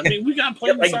host. I mean, we got to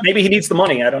play. Maybe he needs the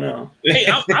money. I don't know. Hey,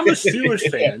 I'm a Steelers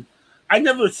fan. I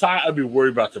never thought I'd be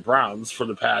worried about the Browns for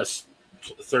the past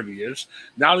 30 years.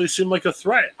 Now they seem like a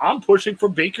threat. I'm pushing for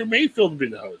Baker Mayfield to be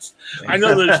the host. I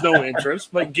know there's no interest,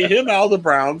 but get him out of the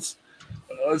Browns.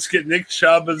 Let's get Nick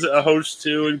Chubb as a host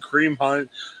too, and Kareem Hunt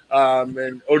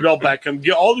and Odell Beckham.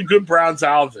 Get all the good Browns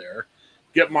out of there.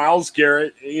 Get Myles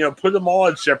Garrett. Put them all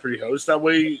as Jeopardy hosts. That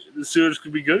way the Steelers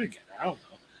could be good again. I don't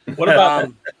know. What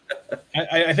about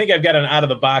I think I've got an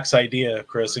out-of-the-box idea,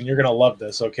 Chris, and you're going to love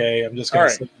this, okay? I'm just going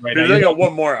to say right now. I got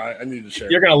one more I need to share.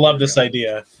 You're going to love this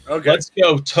idea. Okay. Let's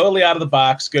go totally out of the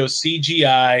box. Go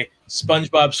CGI,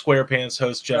 SpongeBob SquarePants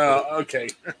host Jeopardy. Okay.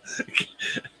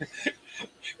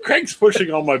 Craig's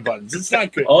pushing all my buttons. It's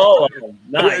not good. Oh,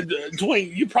 nice.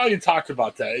 Dwayne, you probably talked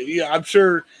about that. Yeah, I'm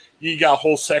sure you got a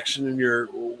whole section in your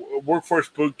workforce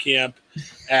boot camp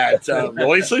at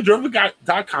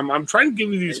relatedlydriven.com. I'm trying to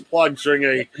give you these plugs during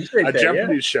a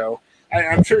Jeopardy show.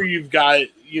 I'm sure you've got,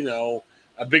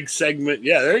 a big segment.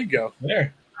 Yeah, there you go.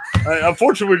 There.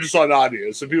 Unfortunately, we're just on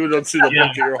audio, so people don't see the book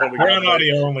that you're holding. We're on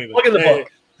audio only. Look at the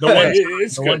book.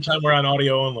 The one time we're on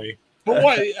audio only.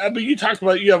 But you talked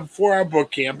about you have a 4-hour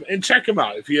book camp, and check them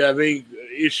out if you have any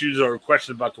issues or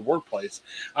questions about the workplace.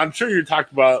 I'm sure you're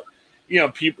talking about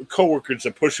people, coworkers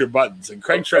that push your buttons, and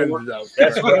Craig's trying to do that.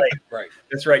 That's right.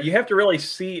 That's right. You have to really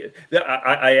see.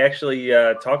 I actually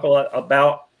talk a lot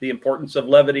about the importance of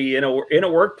levity in a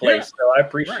workplace. So I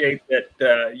appreciate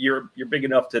that you're big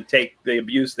enough to take the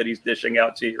abuse that he's dishing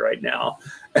out to you right now.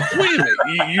 Wait a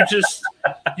minute,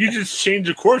 you just changed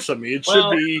the course on me. It should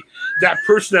be that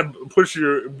person that pushes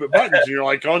your buttons, and you're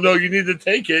like, oh no, you need to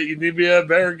take it. You need to be a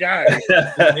better guy.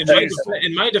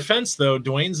 In my defense, though,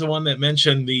 Dwayne's the one that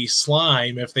mentioned the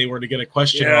slime. If they were to get a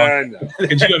question I know.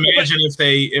 Could you imagine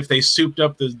if they souped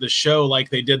up the show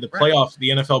like they did the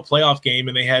NFL playoff game,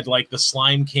 and they had like the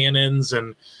slime cannons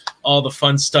and all the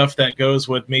fun stuff that goes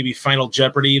with maybe Final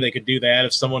Jeopardy? They could do that.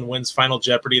 If someone wins Final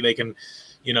Jeopardy, they can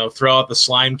throw out the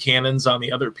slime cannons on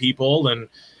the other people, and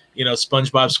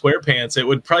SpongeBob SquarePants. It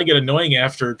would probably get annoying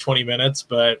after 20 minutes,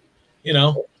 but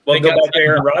Well, go back to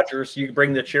Aaron Rodgers. You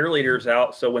bring the cheerleaders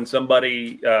out, so when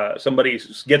somebody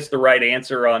gets the right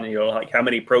answer on like how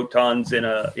many protons in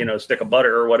a stick of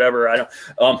butter or whatever,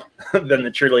 then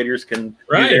the cheerleaders can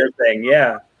do their thing.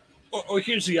 Yeah. Or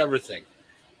here's the other thing.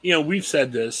 We've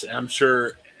said this, and I'm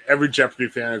sure every Jeopardy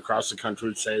fan across the country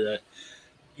would say that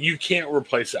you can't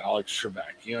replace Alex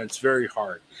Trebek. It's very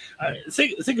hard.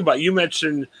 Think about it. You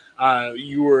mentioned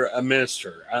you were a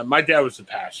minister. My dad was a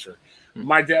pastor.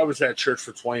 My dad was at church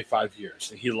for 25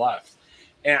 years, and he left.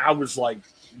 And I was like,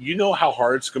 how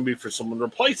hard it's going to be for someone to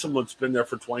replace someone that's been there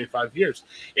for 25 years.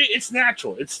 It's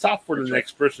natural. It's tough for the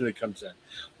next person that comes in.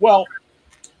 Well,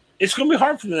 it's going to be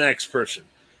hard for the next person.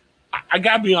 I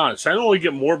got to be honest. I don't want to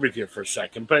get morbid here for a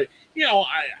second, but,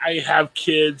 I have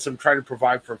kids. I'm trying to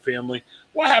provide for a family.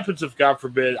 What happens if, God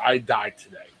forbid, I die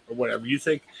today or whatever? You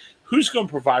think, who's going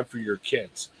to provide for your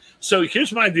kids? So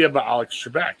here's my idea about Alex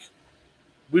Trebek.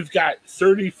 We've got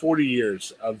 30, 40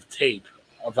 years of tape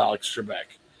of Alex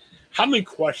Trebek. How many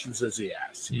questions has he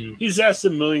asked? He's asked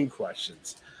 1 million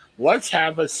questions. Let's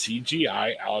have a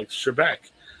CGI Alex Trebek.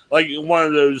 Like one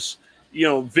of those,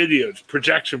 videos,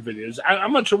 projection videos.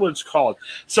 I'm not sure what it's called.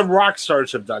 Some rock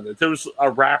stars have done it. There was a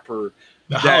rapper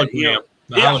hologram.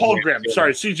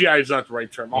 Sorry, CGI is not the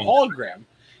right term. A hologram.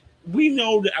 We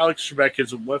know that Alex Trebek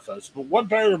isn't with us, but what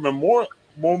better to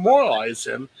memorialize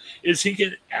him is he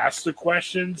can ask the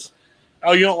questions.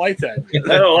 Oh, you don't like that? I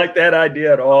don't like that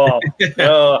idea at all.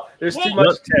 There's too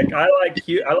much tech. I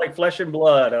like flesh and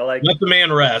blood. Let the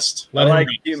man rest. I like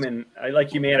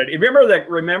humanity.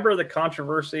 Remember the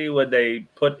controversy when they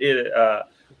put it,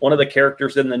 one of the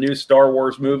characters in the new Star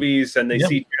Wars movies, and they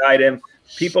CGI'd him.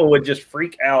 People would just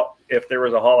freak out if there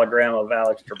was a hologram of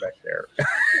Alex Trebek there.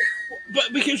 But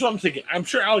here's what I'm thinking. I'm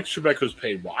sure Alex Trebek was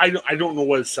paid well. I don't know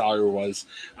what his salary was.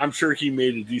 I'm sure he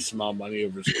made a decent amount of money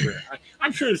over his career.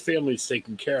 I'm sure his family's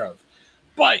taken care of.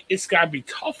 But it's got to be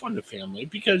tough on the family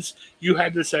because you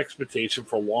had this expectation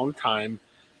for a long time.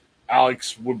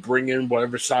 Alex would bring in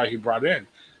whatever salary he brought in.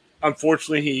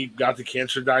 Unfortunately, he got the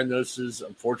cancer diagnosis.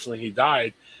 Unfortunately, he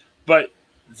died. But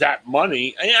that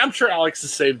money, I'm sure Alex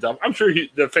has saved up. I'm sure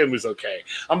the family's okay.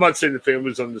 I'm not saying the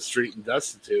family's on the street and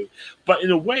destitute, but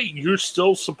in a way, you're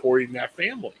still supporting that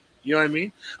family. You know what I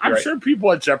mean? I'm sure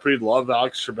people at Jeopardy love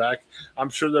Alex Trebek.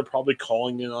 I'm sure they're probably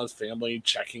calling in on his family,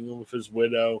 checking in with his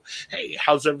widow. Hey,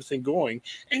 how's everything going?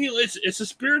 And it's a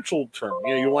spiritual term.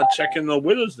 You want to check in on the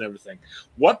widows and everything.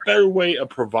 What better way of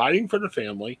providing for the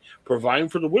family, providing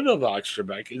for the widow of Alex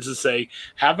Trebek, is to say,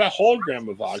 have a hologram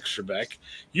of Alex Trebek.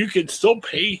 You can still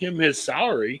pay him his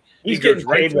salary. He's getting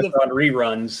paid on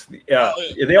reruns.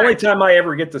 The only time I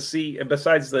ever get to see,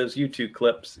 besides those YouTube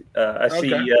clips, I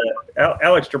see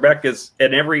Alex Trebek is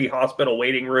in every hospital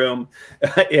waiting room,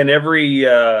 in every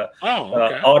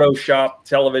auto shop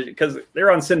television, because they're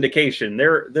on syndication.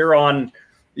 They're on.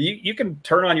 You can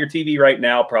turn on your TV right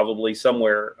now, probably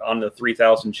somewhere on the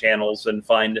 3,000 channels, and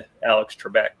find Alex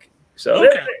Trebek. So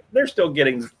they're still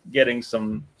getting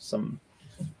some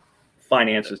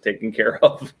finances taken care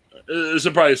of. There's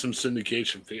probably some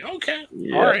syndication fee. Okay,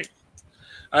 all right.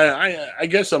 I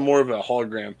guess I'm more of a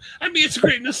hologram. I mean, it's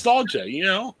great nostalgia,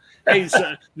 Hey,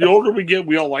 so the older we get,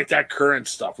 we don't like that current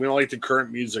stuff. We don't like the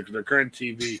current music, the current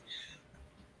TV.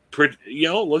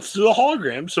 Let's do a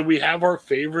hologram so we have our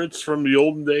favorites from the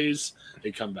olden days.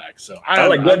 They come back. So I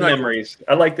like good memories.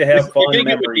 I like to have fun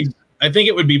memories. I think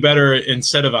it would be better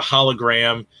instead of a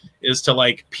hologram is to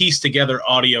like piece together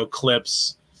audio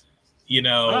clips, and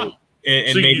So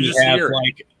maybe have or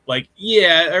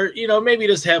maybe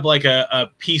just have like a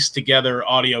piece together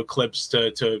audio clips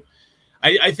to.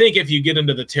 I think if you get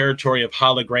into the territory of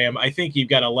hologram, I think you've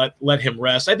got to let him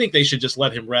rest. I think they should just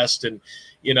let him rest, and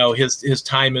his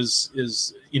time is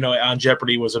on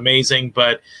Jeopardy was amazing,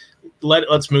 but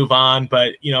let's move on.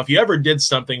 But if you ever did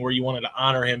something where you wanted to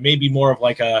honor him, maybe more of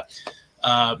like a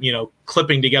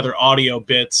clipping together audio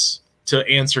bits to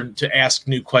ask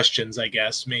new questions, I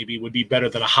guess maybe would be better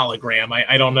than a hologram.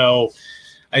 I don't know.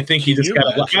 I think he just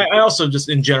got to. I also just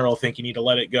in general think you need to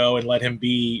let it go and let him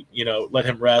be, let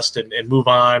him rest and move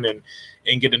on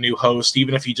and get a new host,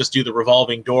 even if you just do the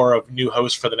revolving door of new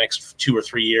hosts for the next 2 or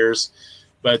 3 years.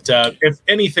 But if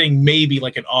anything, maybe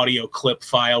like an audio clip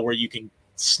file where you can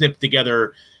snip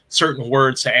together certain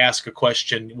words to ask a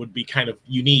question would be kind of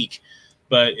unique.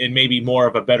 But it may be more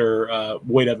of a better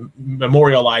way to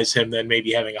memorialize him than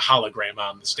maybe having a hologram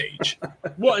on the stage.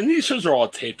 Well, and these shows are all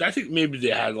taped. I think maybe they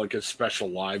had like a special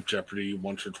live Jeopardy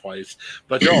once or twice,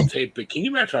 but they're all taped. But can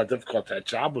you imagine how difficult that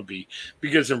job would be?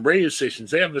 Because in radio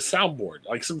stations, they have a soundboard.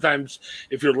 Like sometimes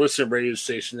if you're listening to a radio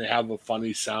station, they have a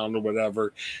funny sound or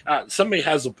whatever. Somebody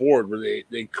has a board where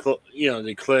they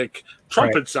click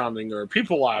trumpet sounding or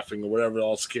people laughing or whatever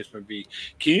else the case may be.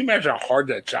 Can you imagine how hard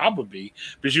that job would be?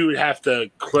 Because you would have to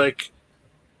click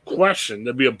question.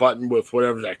 There'd be a button with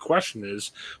whatever that question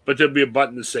is, but there'd be a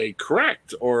button to say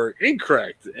correct or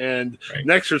incorrect and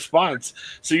next response.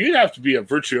 So you'd have to be a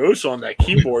virtuoso on that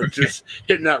keyboard, just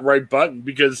hitting that right button,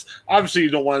 because obviously you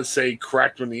don't want to say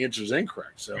correct when the answer is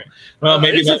incorrect. So, well,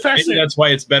 maybe that's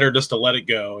why it's better just to let it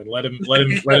go and let him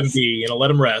be,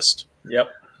 let him rest. Yep.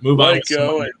 Move on. Let it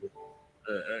go and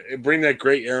bring that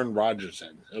great Aaron Rodgers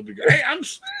in. It'll be great. Hey, I'm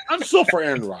still for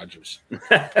Aaron Rodgers.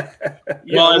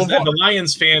 Well, as the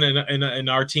Lions fan and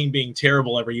our team being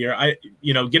terrible every year,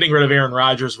 getting rid of Aaron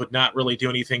Rodgers would not really do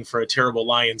anything for a terrible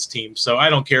Lions team. So I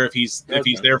don't care if he's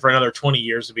there for another 20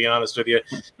 years. To be honest with you,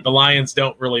 the Lions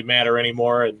don't really matter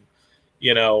anymore. And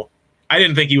I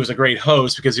didn't think he was a great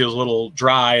host because he was a little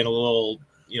dry and a little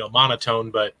monotone,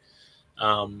 but.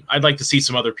 I'd like to see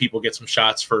some other people get some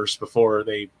shots first before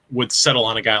they would settle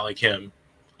on a guy like him.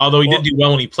 Although he did do well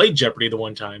when he played Jeopardy the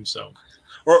one time. So,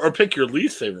 or pick your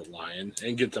least favorite Lion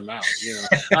and get them out.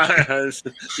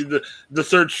 The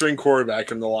third string quarterback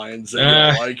in the Lions.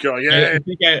 I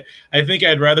think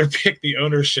I'd rather pick the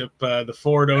ownership, the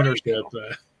Ford ownership.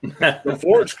 The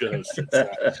Ford's good. All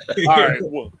right.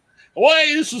 Well,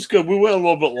 hey, this was good. We went a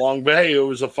little bit long, but hey, it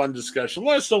was a fun discussion.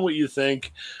 Let us know what you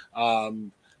think.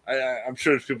 I'm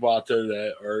sure there's people out there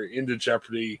that are into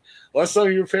Jeopardy. Let us know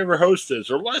who your favorite host is,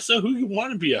 or let us know who you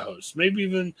want to be a host. Maybe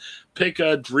even pick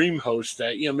a dream host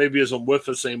that maybe isn't with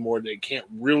us anymore. They can't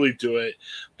really do it,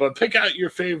 but pick out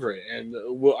your favorite, and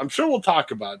I'm sure we'll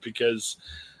talk about it because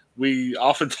we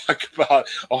often talk about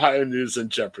Ohio news and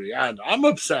Jeopardy, and I'm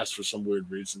obsessed for some weird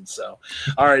reason. So,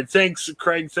 all right, thanks,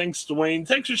 Craig. Thanks, Dwayne.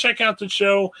 Thanks for checking out the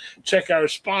show. Check out our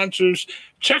sponsors.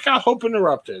 Check out Hope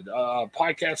Interrupted,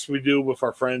 podcast we do with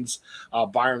our friends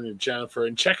Byron and Jennifer,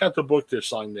 and check out the book they're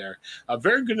selling there.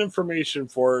 Very good information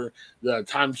for the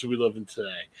times we live in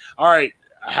today. All right,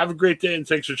 have a great day, and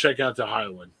thanks for checking out the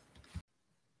Ohioan.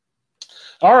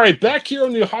 All right, back here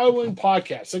on the Ohioan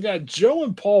podcast, I got Joe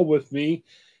and Paul with me.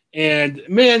 And,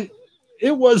 man,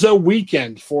 it was a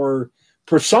weekend for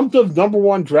presumptive number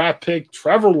one draft pick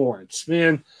Trevor Lawrence.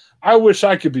 Man, I wish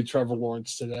I could be Trevor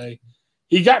Lawrence today.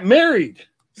 He got married.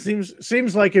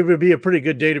 Seems like it would be a pretty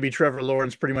good day to be Trevor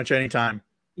Lawrence pretty much any time.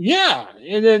 Yeah,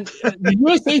 and then the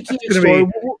USA Today story.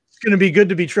 It's going to be good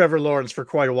to be Trevor Lawrence for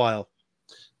quite a while.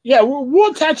 Yeah,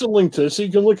 we'll attach a link to this so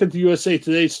you can look at the USA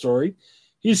Today story.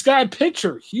 He's got a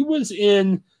picture. He was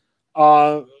in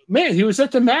he was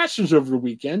at the Masters over the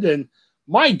weekend, and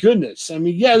my goodness. I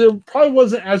mean, yeah, there probably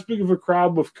wasn't as big of a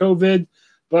crowd with COVID,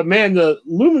 but, man, the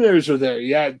luminaries are there.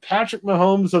 You had Patrick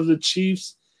Mahomes of the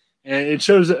Chiefs, and it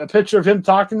shows a picture of him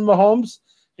talking to Mahomes,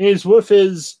 and he's with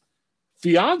his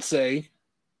fiance.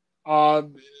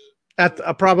 Probably at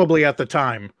the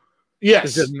time.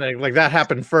 Yes. Like that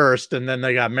happened first, and then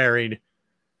they got married.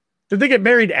 Did they get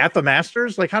married at the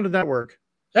Masters? Like, how did that work?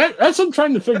 That's what I'm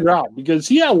trying to figure out, because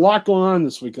he had a lot going on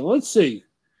this weekend. Let's see.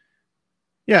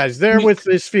 Yeah, he's there with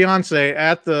his fiance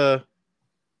at the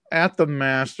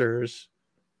Masters.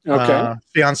 Okay.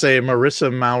 Fiance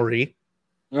Marissa Mowry.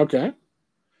 Okay.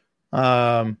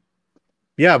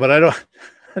 Yeah, but I don't.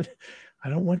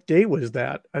 What date was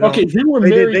that? Okay, they were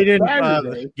married. They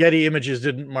didn't. Getty Images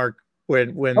didn't mark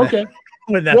when okay.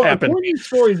 when that happened. According to the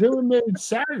story, they were married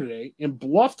Saturday in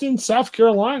Bluffton, South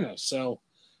Carolina. So.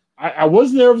 I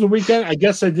wasn't there over the weekend. I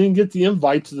guess I didn't get the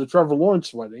invite to the Trevor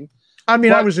Lawrence wedding. I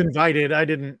mean, I was invited. I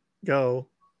didn't go.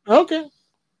 Okay.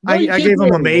 I gave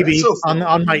him a maybe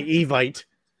on my Evite.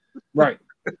 Right.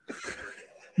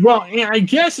 Well, and I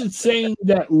guess it's saying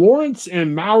that Lawrence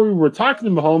and Maury were talking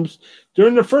to Mahomes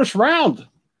during the first round.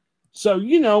 So,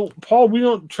 Paul, we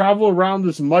don't travel around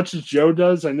as much as Joe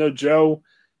does. I know Joe,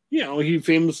 he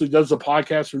famously does a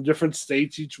podcast from different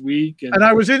states each week. And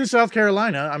I was in South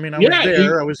Carolina. I mean, I was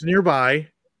there. I was nearby,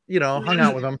 hung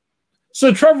out with them.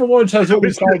 So Trevor Lawrence has what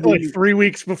we call like 3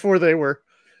 weeks before they were.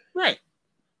 Right.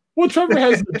 Well, Trevor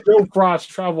has the Joe Frost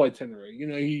travel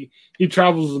itinerary. He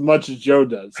travels as much as Joe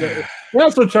does. So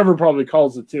that's what Trevor probably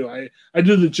calls it too. I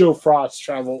do the Joe Frost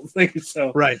travel thing.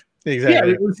 So right,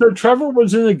 exactly. Yeah. So Trevor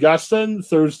was in Augusta on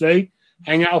Thursday,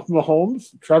 hang out with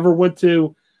Mahomes. Trevor went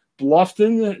to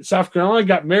Bluffton, South Carolina,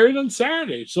 got married on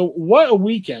Saturday. So what a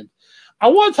weekend! I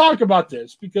want to talk about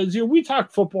this because we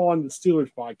talk football on the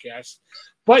Steelers podcast,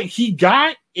 but he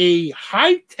got a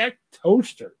high-tech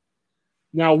toaster.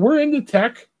 Now we're into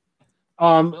tech.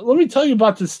 Let me tell you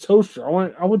about this toaster.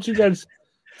 I want you guys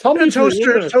tell me.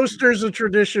 Toaster's a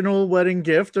traditional wedding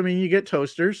gift. I mean, you get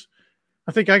toasters.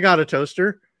 I think I got a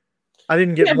toaster. I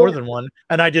didn't get more than one,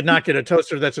 and I did not get a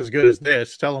toaster that's as good as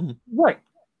this. Tell them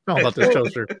about this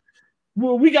toaster.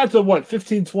 Well, we got the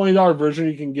 $15, $20 version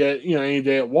you can get any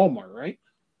day at Walmart, right?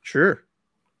 Sure.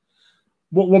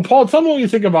 Well, Paul, tell me what you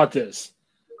think about this.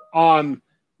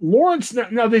 Lawrence,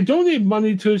 now they donate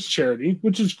money to his charity,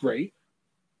 which is great.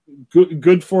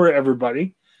 Good for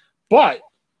everybody. But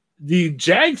the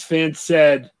Jags fans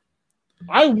said,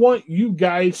 I want you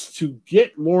guys to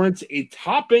get Lawrence a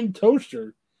top-end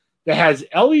toaster that has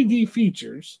LED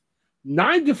features,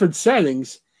 9 different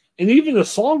settings, and even a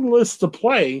song list to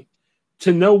play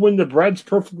to know when the bread's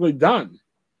perfectly done.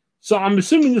 So I'm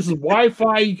assuming this is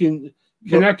Wi-Fi. You can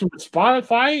connect with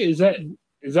Spotify.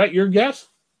 Is that your guess?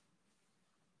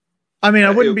 I mean,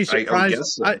 I wouldn't be surprised. I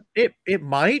guess so. It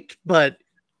might, but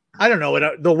I don't know.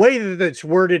 The way that it's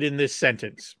worded in this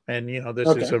sentence, and this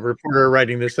is a reporter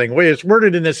writing this thing. The way it's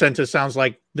worded in this sentence sounds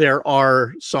like there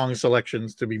are song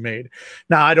selections to be made.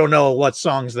 Now, I don't know what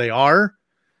songs they are.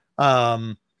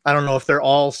 I don't know if they're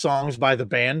all songs by the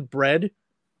band Bread.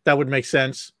 That would make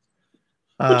sense.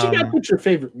 But you got to put your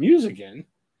favorite music in.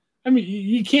 I mean,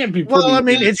 you can't be. Well, I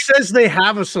mean, it says they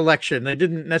have a selection. They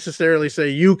didn't necessarily say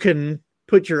you can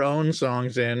put your own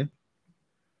songs in.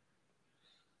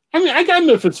 I mean, I got to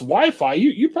admit, if it's Wi-Fi,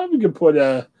 you probably could put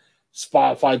a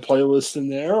Spotify playlist in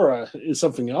there or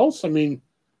something else. I mean,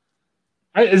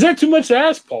 is that too much to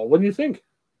ask, Paul? What do you think?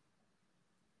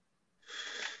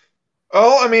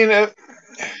 Oh, I mean,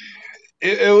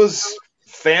 it was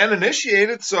fan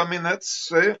initiated, so I mean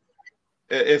that's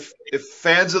if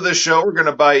fans of the show are going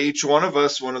to buy each one of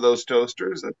us one of those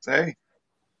toasters, that's hey.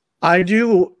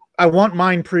 I want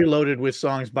mine preloaded with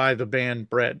songs by the band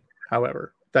Bread.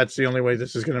 However, that's the only way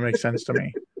this is going to make sense to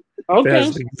me. Okay. It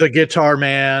has the Guitar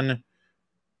Man,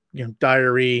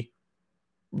 Diary,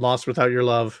 Lost Without Your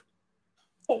Love.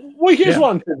 Well, here's what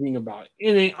I'm thinking about.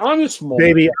 In an honest moment,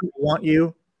 Baby, I Want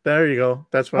You. There you go.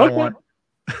 That's what I want.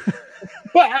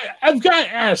 But I've got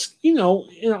to ask, in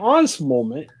an honest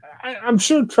moment, I'm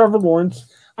sure Trevor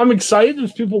Lawrence, I'm excited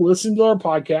there's people listening to our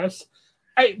podcast.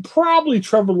 Probably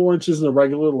Trevor Lawrence isn't a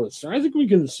regular listener. I think we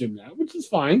can assume that, which is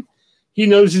fine. He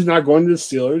knows he's not going to the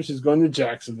Steelers. He's going to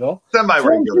Jacksonville.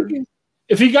 Semi-regular. So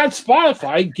if he got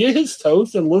Spotify, get his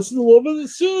toast and listen to a little bit of the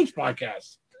Steelers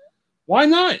podcast. Why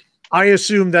not? I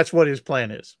assume that's what his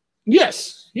plan is.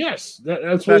 Yes.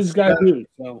 That's what he's got to do.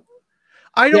 So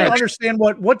I don't understand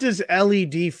what does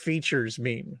LED features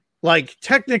mean? Like,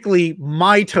 technically,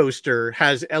 my toaster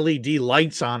has LED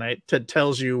lights on it that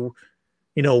tells you,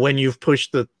 when you've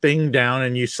pushed the thing down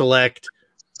and you select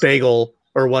bagel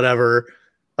or whatever.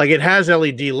 Like, it has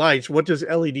LED lights. What does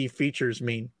LED features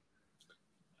mean?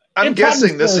 I'm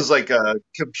guessing this is like a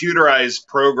computerized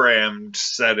programmed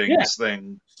settings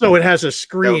thing. So it has a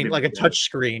screen, like a touch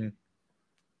screen.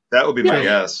 That would be my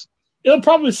guess. It'll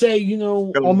probably say,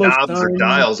 almost knobs or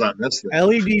dials on this thing.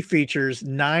 LED features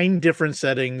 9 different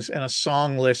settings and a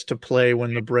song list to play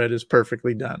when the bread is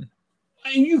perfectly done.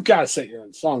 And you've got to set your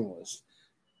own song list.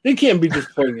 They can't be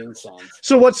just putting in songs.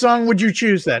 So what song would you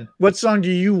choose then? What song do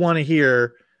you want to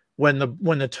hear when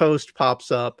the toast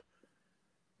pops up?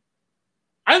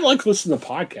 I like listening to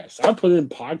podcasts. I put in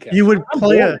podcasts.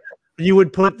 You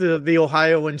would put the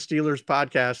Ohio and Steelers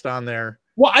podcast on there.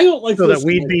 Well, I don't like so that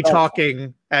we'd be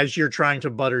talking as you're trying to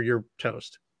butter your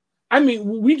toast. I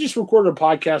mean, we just recorded a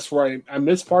podcast where I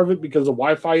missed part of it because of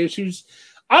Wi-Fi issues.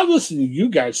 I listen to you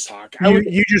guys talk.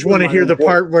 You just want to hear the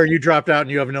part where you dropped out and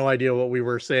you have no idea what we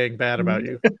were saying bad about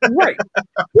you. Right.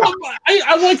 Well,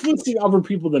 I like listening to other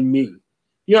people than me.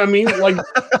 You know what I mean? Like,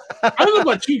 I don't know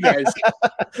about you guys.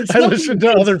 I listen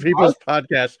to other people's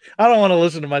podcasts. I don't want to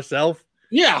listen to myself.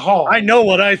 Yeah. I know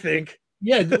what I think.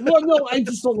 Yeah. Well, no, I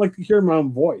just don't like to hear my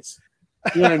own voice.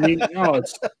 You know what I mean? No,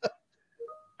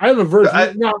 I have a version. I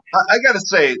got to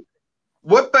say,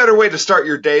 what better way to start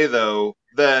your day, though,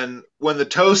 than when the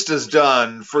toast is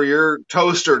done for your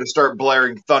toaster to start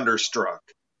blaring Thunderstruck?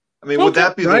 I mean, would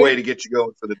that be the way to get you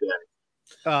going for the day?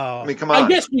 I mean, come on. I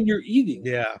guess when you're eating.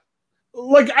 Yeah.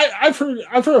 Like I've heard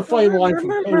a funny line from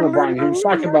Conan O'Brien. He was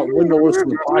talking about when to listen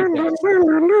to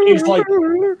podcasts. He's like,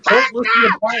 don't listen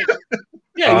to podcasts.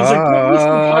 Yeah, he's like, don't listen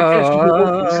to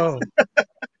podcasts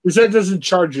because that doesn't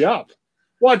charge you up.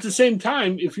 Well, at the same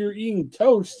time, if you're eating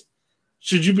toast,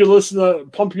 should you be listening to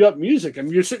pump you up music? I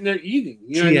mean, you're sitting there eating.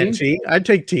 You know TNT. what I mean? I'd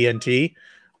take TNT.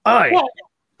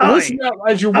 Listen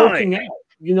as you're working out.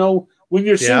 You know, when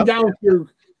you're sitting down with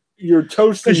your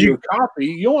toast and your coffee,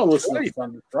 you want to listen to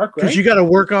Thunderstruck, right? Because you got to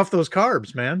work off those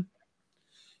carbs, man.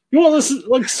 You want to listen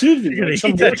like soothing. You're gonna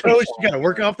eat that toast. You got to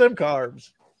work off them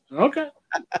carbs. Okay.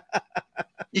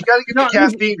 You got to get the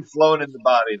caffeine flowing in the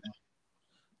body.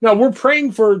 Now we're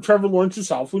praying for Trevor Lawrence's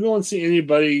health. We don't want to see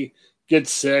anybody get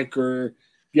sick or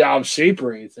get out of shape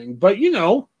or anything. But you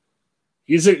know,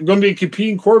 he's going to be a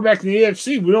competing quarterback in the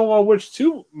AFC. We don't want to wish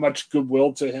too much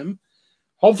goodwill to him.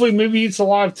 Hopefully, maybe he eats a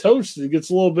lot of toast and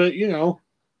gets a little bit, you know.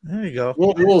 There you go. A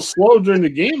little slow during the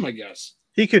game, I guess.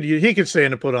 He could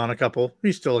stand to put on a couple.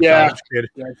 He's still a college kid.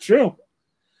 That's true.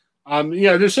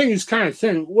 Yeah, they're saying he's kind of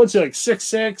thin. What's he, like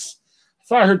 6'6"? I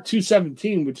thought I heard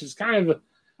 217, which is kind of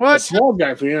a small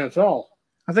guy for the NFL.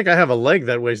 I think I have a leg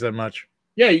that weighs that much.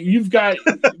 Yeah, you got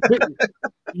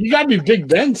to be Big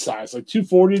Ben size, like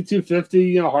 240, 250,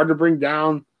 you know, hard to bring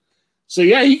down. So,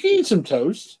 yeah, he can eat some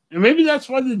toast. And maybe that's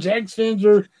why the Jags fans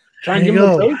are trying to give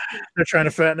him toast. They're trying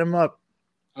to fatten him up.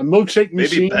 A milkshake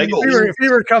machine. If you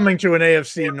were coming to an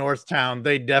AFC North town,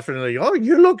 they definitely,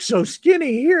 you look so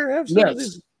skinny here. Have some of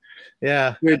this.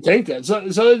 Yeah. They take that. So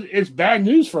it's bad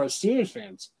news for us Steelers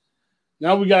fans.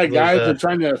 Now we got a guy that they're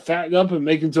trying to fatten up and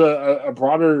make into a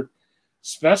broader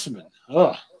specimen.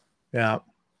 Ugh. Yeah.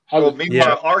 Well,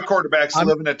 meanwhile, our quarterbacks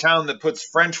live in a town that puts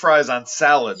French fries on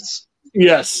salads.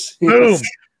 Yes. Boom.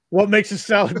 What makes a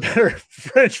salad better?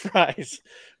 French fries.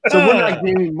 So we're not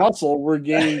gaining muscle, we're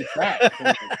gaining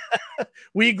fat.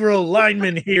 We grow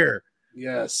linemen here.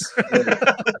 Yes.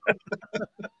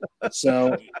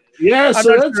 So, yeah.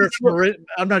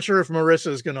 I'm not sure if Marissa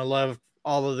is going to love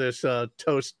all of this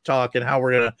toast talk and how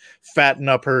we're going to fatten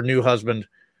up her new husband.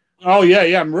 Oh,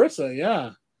 yeah. Marissa,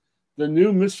 yeah. The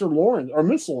new Mr. Lawrence, or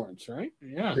Miss Lawrence, right?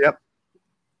 Yeah. Yep.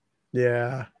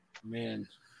 Yeah. Man.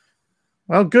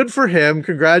 Well, good for him.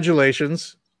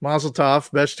 Congratulations. Mazel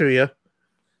tov. Best to you.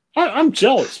 I'm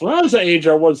jealous. When I was that age,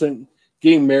 I wasn't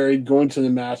getting married, going to the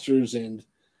Masters, and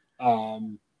I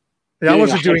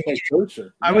wasn't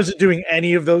doing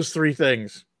any of those three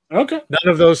things. Okay. None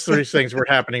of those three things were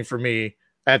happening for me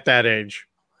at that age.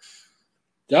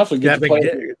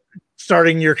 Definitely.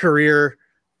 Starting your career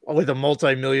with a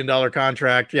multi-million-dollar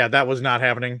contract. Yeah, that was not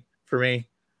happening for me.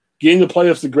 Getting to play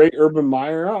with the great Urban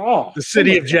Meyer. Oh, the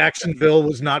city of Jacksonville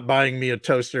was not buying me a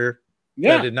toaster.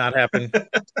 Yeah. That did not happen.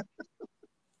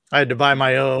 I had to buy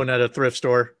my own at a thrift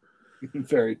store.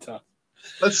 Very tough.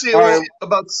 Let's see. Well,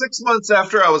 about 6 months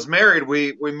after I was married,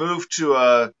 we moved to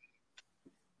a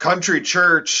country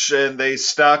church, and they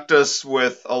stocked us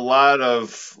with a lot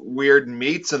of weird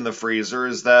meats in the freezer.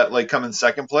 Is that like come in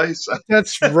second place?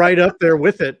 That's right up there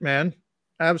with it, man.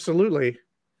 Absolutely.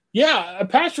 Yeah, a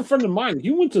pastor friend of mine,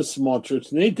 he went to a small church,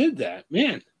 and they did that.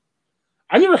 Man,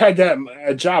 I never had that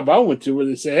a job I went to where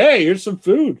they say, hey, here's some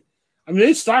food. I mean,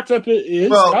 they stocked up his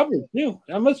cupboard, too.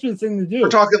 That must be the thing to do. We're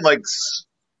talking like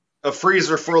a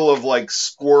freezer full of like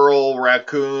squirrel,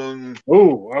 raccoon.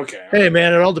 Oh, okay. Hey,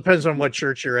 man, it all depends on what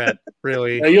church you're at,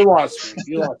 really. Yeah, you lost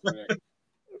me.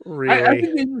 Really? I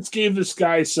think they just gave this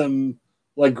guy some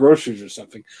like groceries or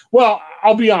something. Well,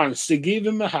 I'll be honest. They gave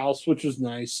him a house, which was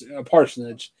nice, a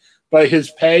parsonage, but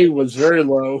his pay was very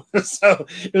low. So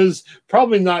it was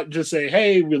probably not just say,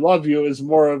 hey, we love you. It was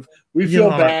more of, we feel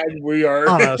bad. We are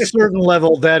on a certain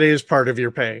level. That is part of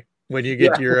your pay when you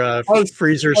get your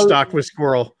freezer stocked with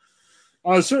squirrel.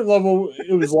 On a certain level,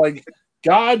 it was like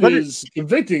God is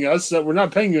convicting us that we're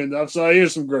not paying you enough. So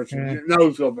here's some groceries. Now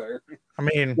we feel better. I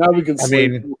mean, now we can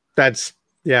sleep. I mean, that's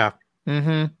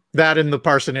Mm-hmm. That in the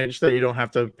parsonage that you don't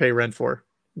have to pay rent for.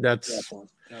 That's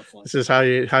definitely. This is how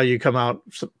you come out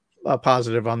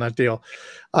positive on that deal.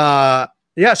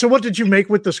 Yeah. So what did you make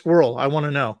with the squirrel? I want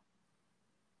to know.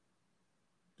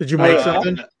 Did you make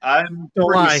something? I'm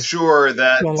pretty sure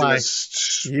that Don't lie.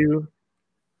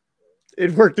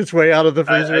 It worked its way out of the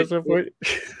freezer at some point.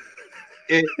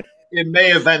 It may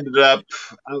have ended up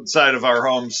outside of our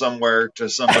home somewhere to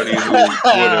somebody who would have.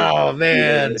 Oh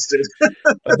man,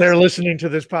 they're listening to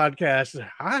this podcast.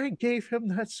 I gave him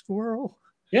that squirrel.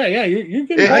 Yeah, you're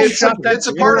getting. It's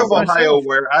a part of Ohio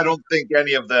where I don't think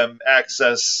any of them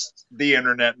access the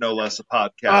internet, no less a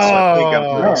podcast. So I think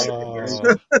I'm pretty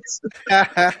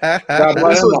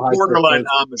This was borderline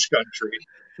Amish country.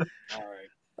 All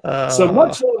right. So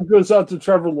much love goes out to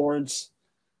Trevor Lawrence.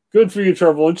 Good for you,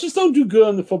 Trevor Lawrence. Just don't do good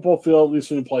on the football field, at least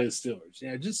when you play the Steelers.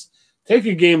 Yeah, just take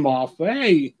a game off. But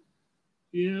hey,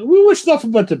 we wish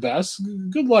nothing but the best.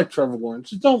 Good luck, Trevor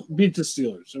Lawrence. Just don't beat the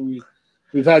Steelers.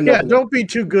 We've had nothing. Don't be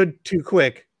too good too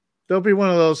quick. Don't be one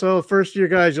of those, first year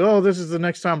guys, this is the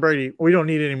next Tom Brady. We don't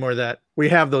need any more of that. We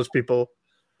have those people.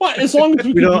 Well, as long as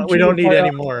we don't need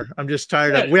any more. I'm just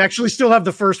tired of it. We actually still have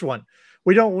the first one.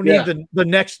 We don't need the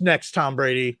next Tom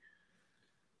Brady.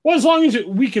 Well, as long as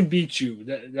we can beat you,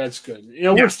 that's good.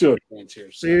 We're still fans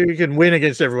here. So you can win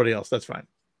against everybody else. That's fine.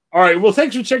 All right. Well,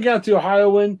 thanks for checking out the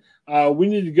Ohioan. We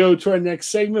need to go to our next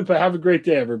segment, but have a great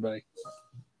day, everybody.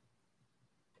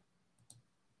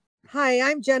 Hi,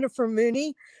 I'm Jennifer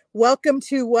Mooney. Welcome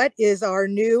to what is our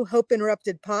new Hope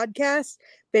Interrupted podcast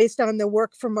based on the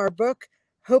work from our book,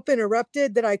 Hope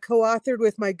Interrupted, that I co-authored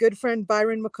with my good friend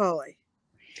Byron McCauley.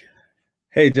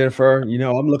 Hey, Jennifer,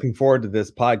 I'm looking forward to this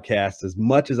podcast as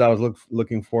much as I was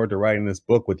looking forward to writing this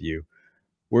book with you.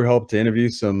 We hope to interview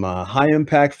some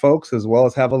high-impact folks as well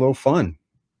as have a little fun.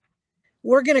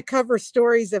 We're going to cover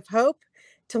stories of hope.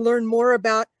 To learn more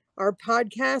about our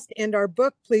podcast and our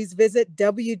book, please visit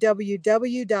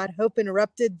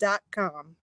www.hopeinterrupted.com.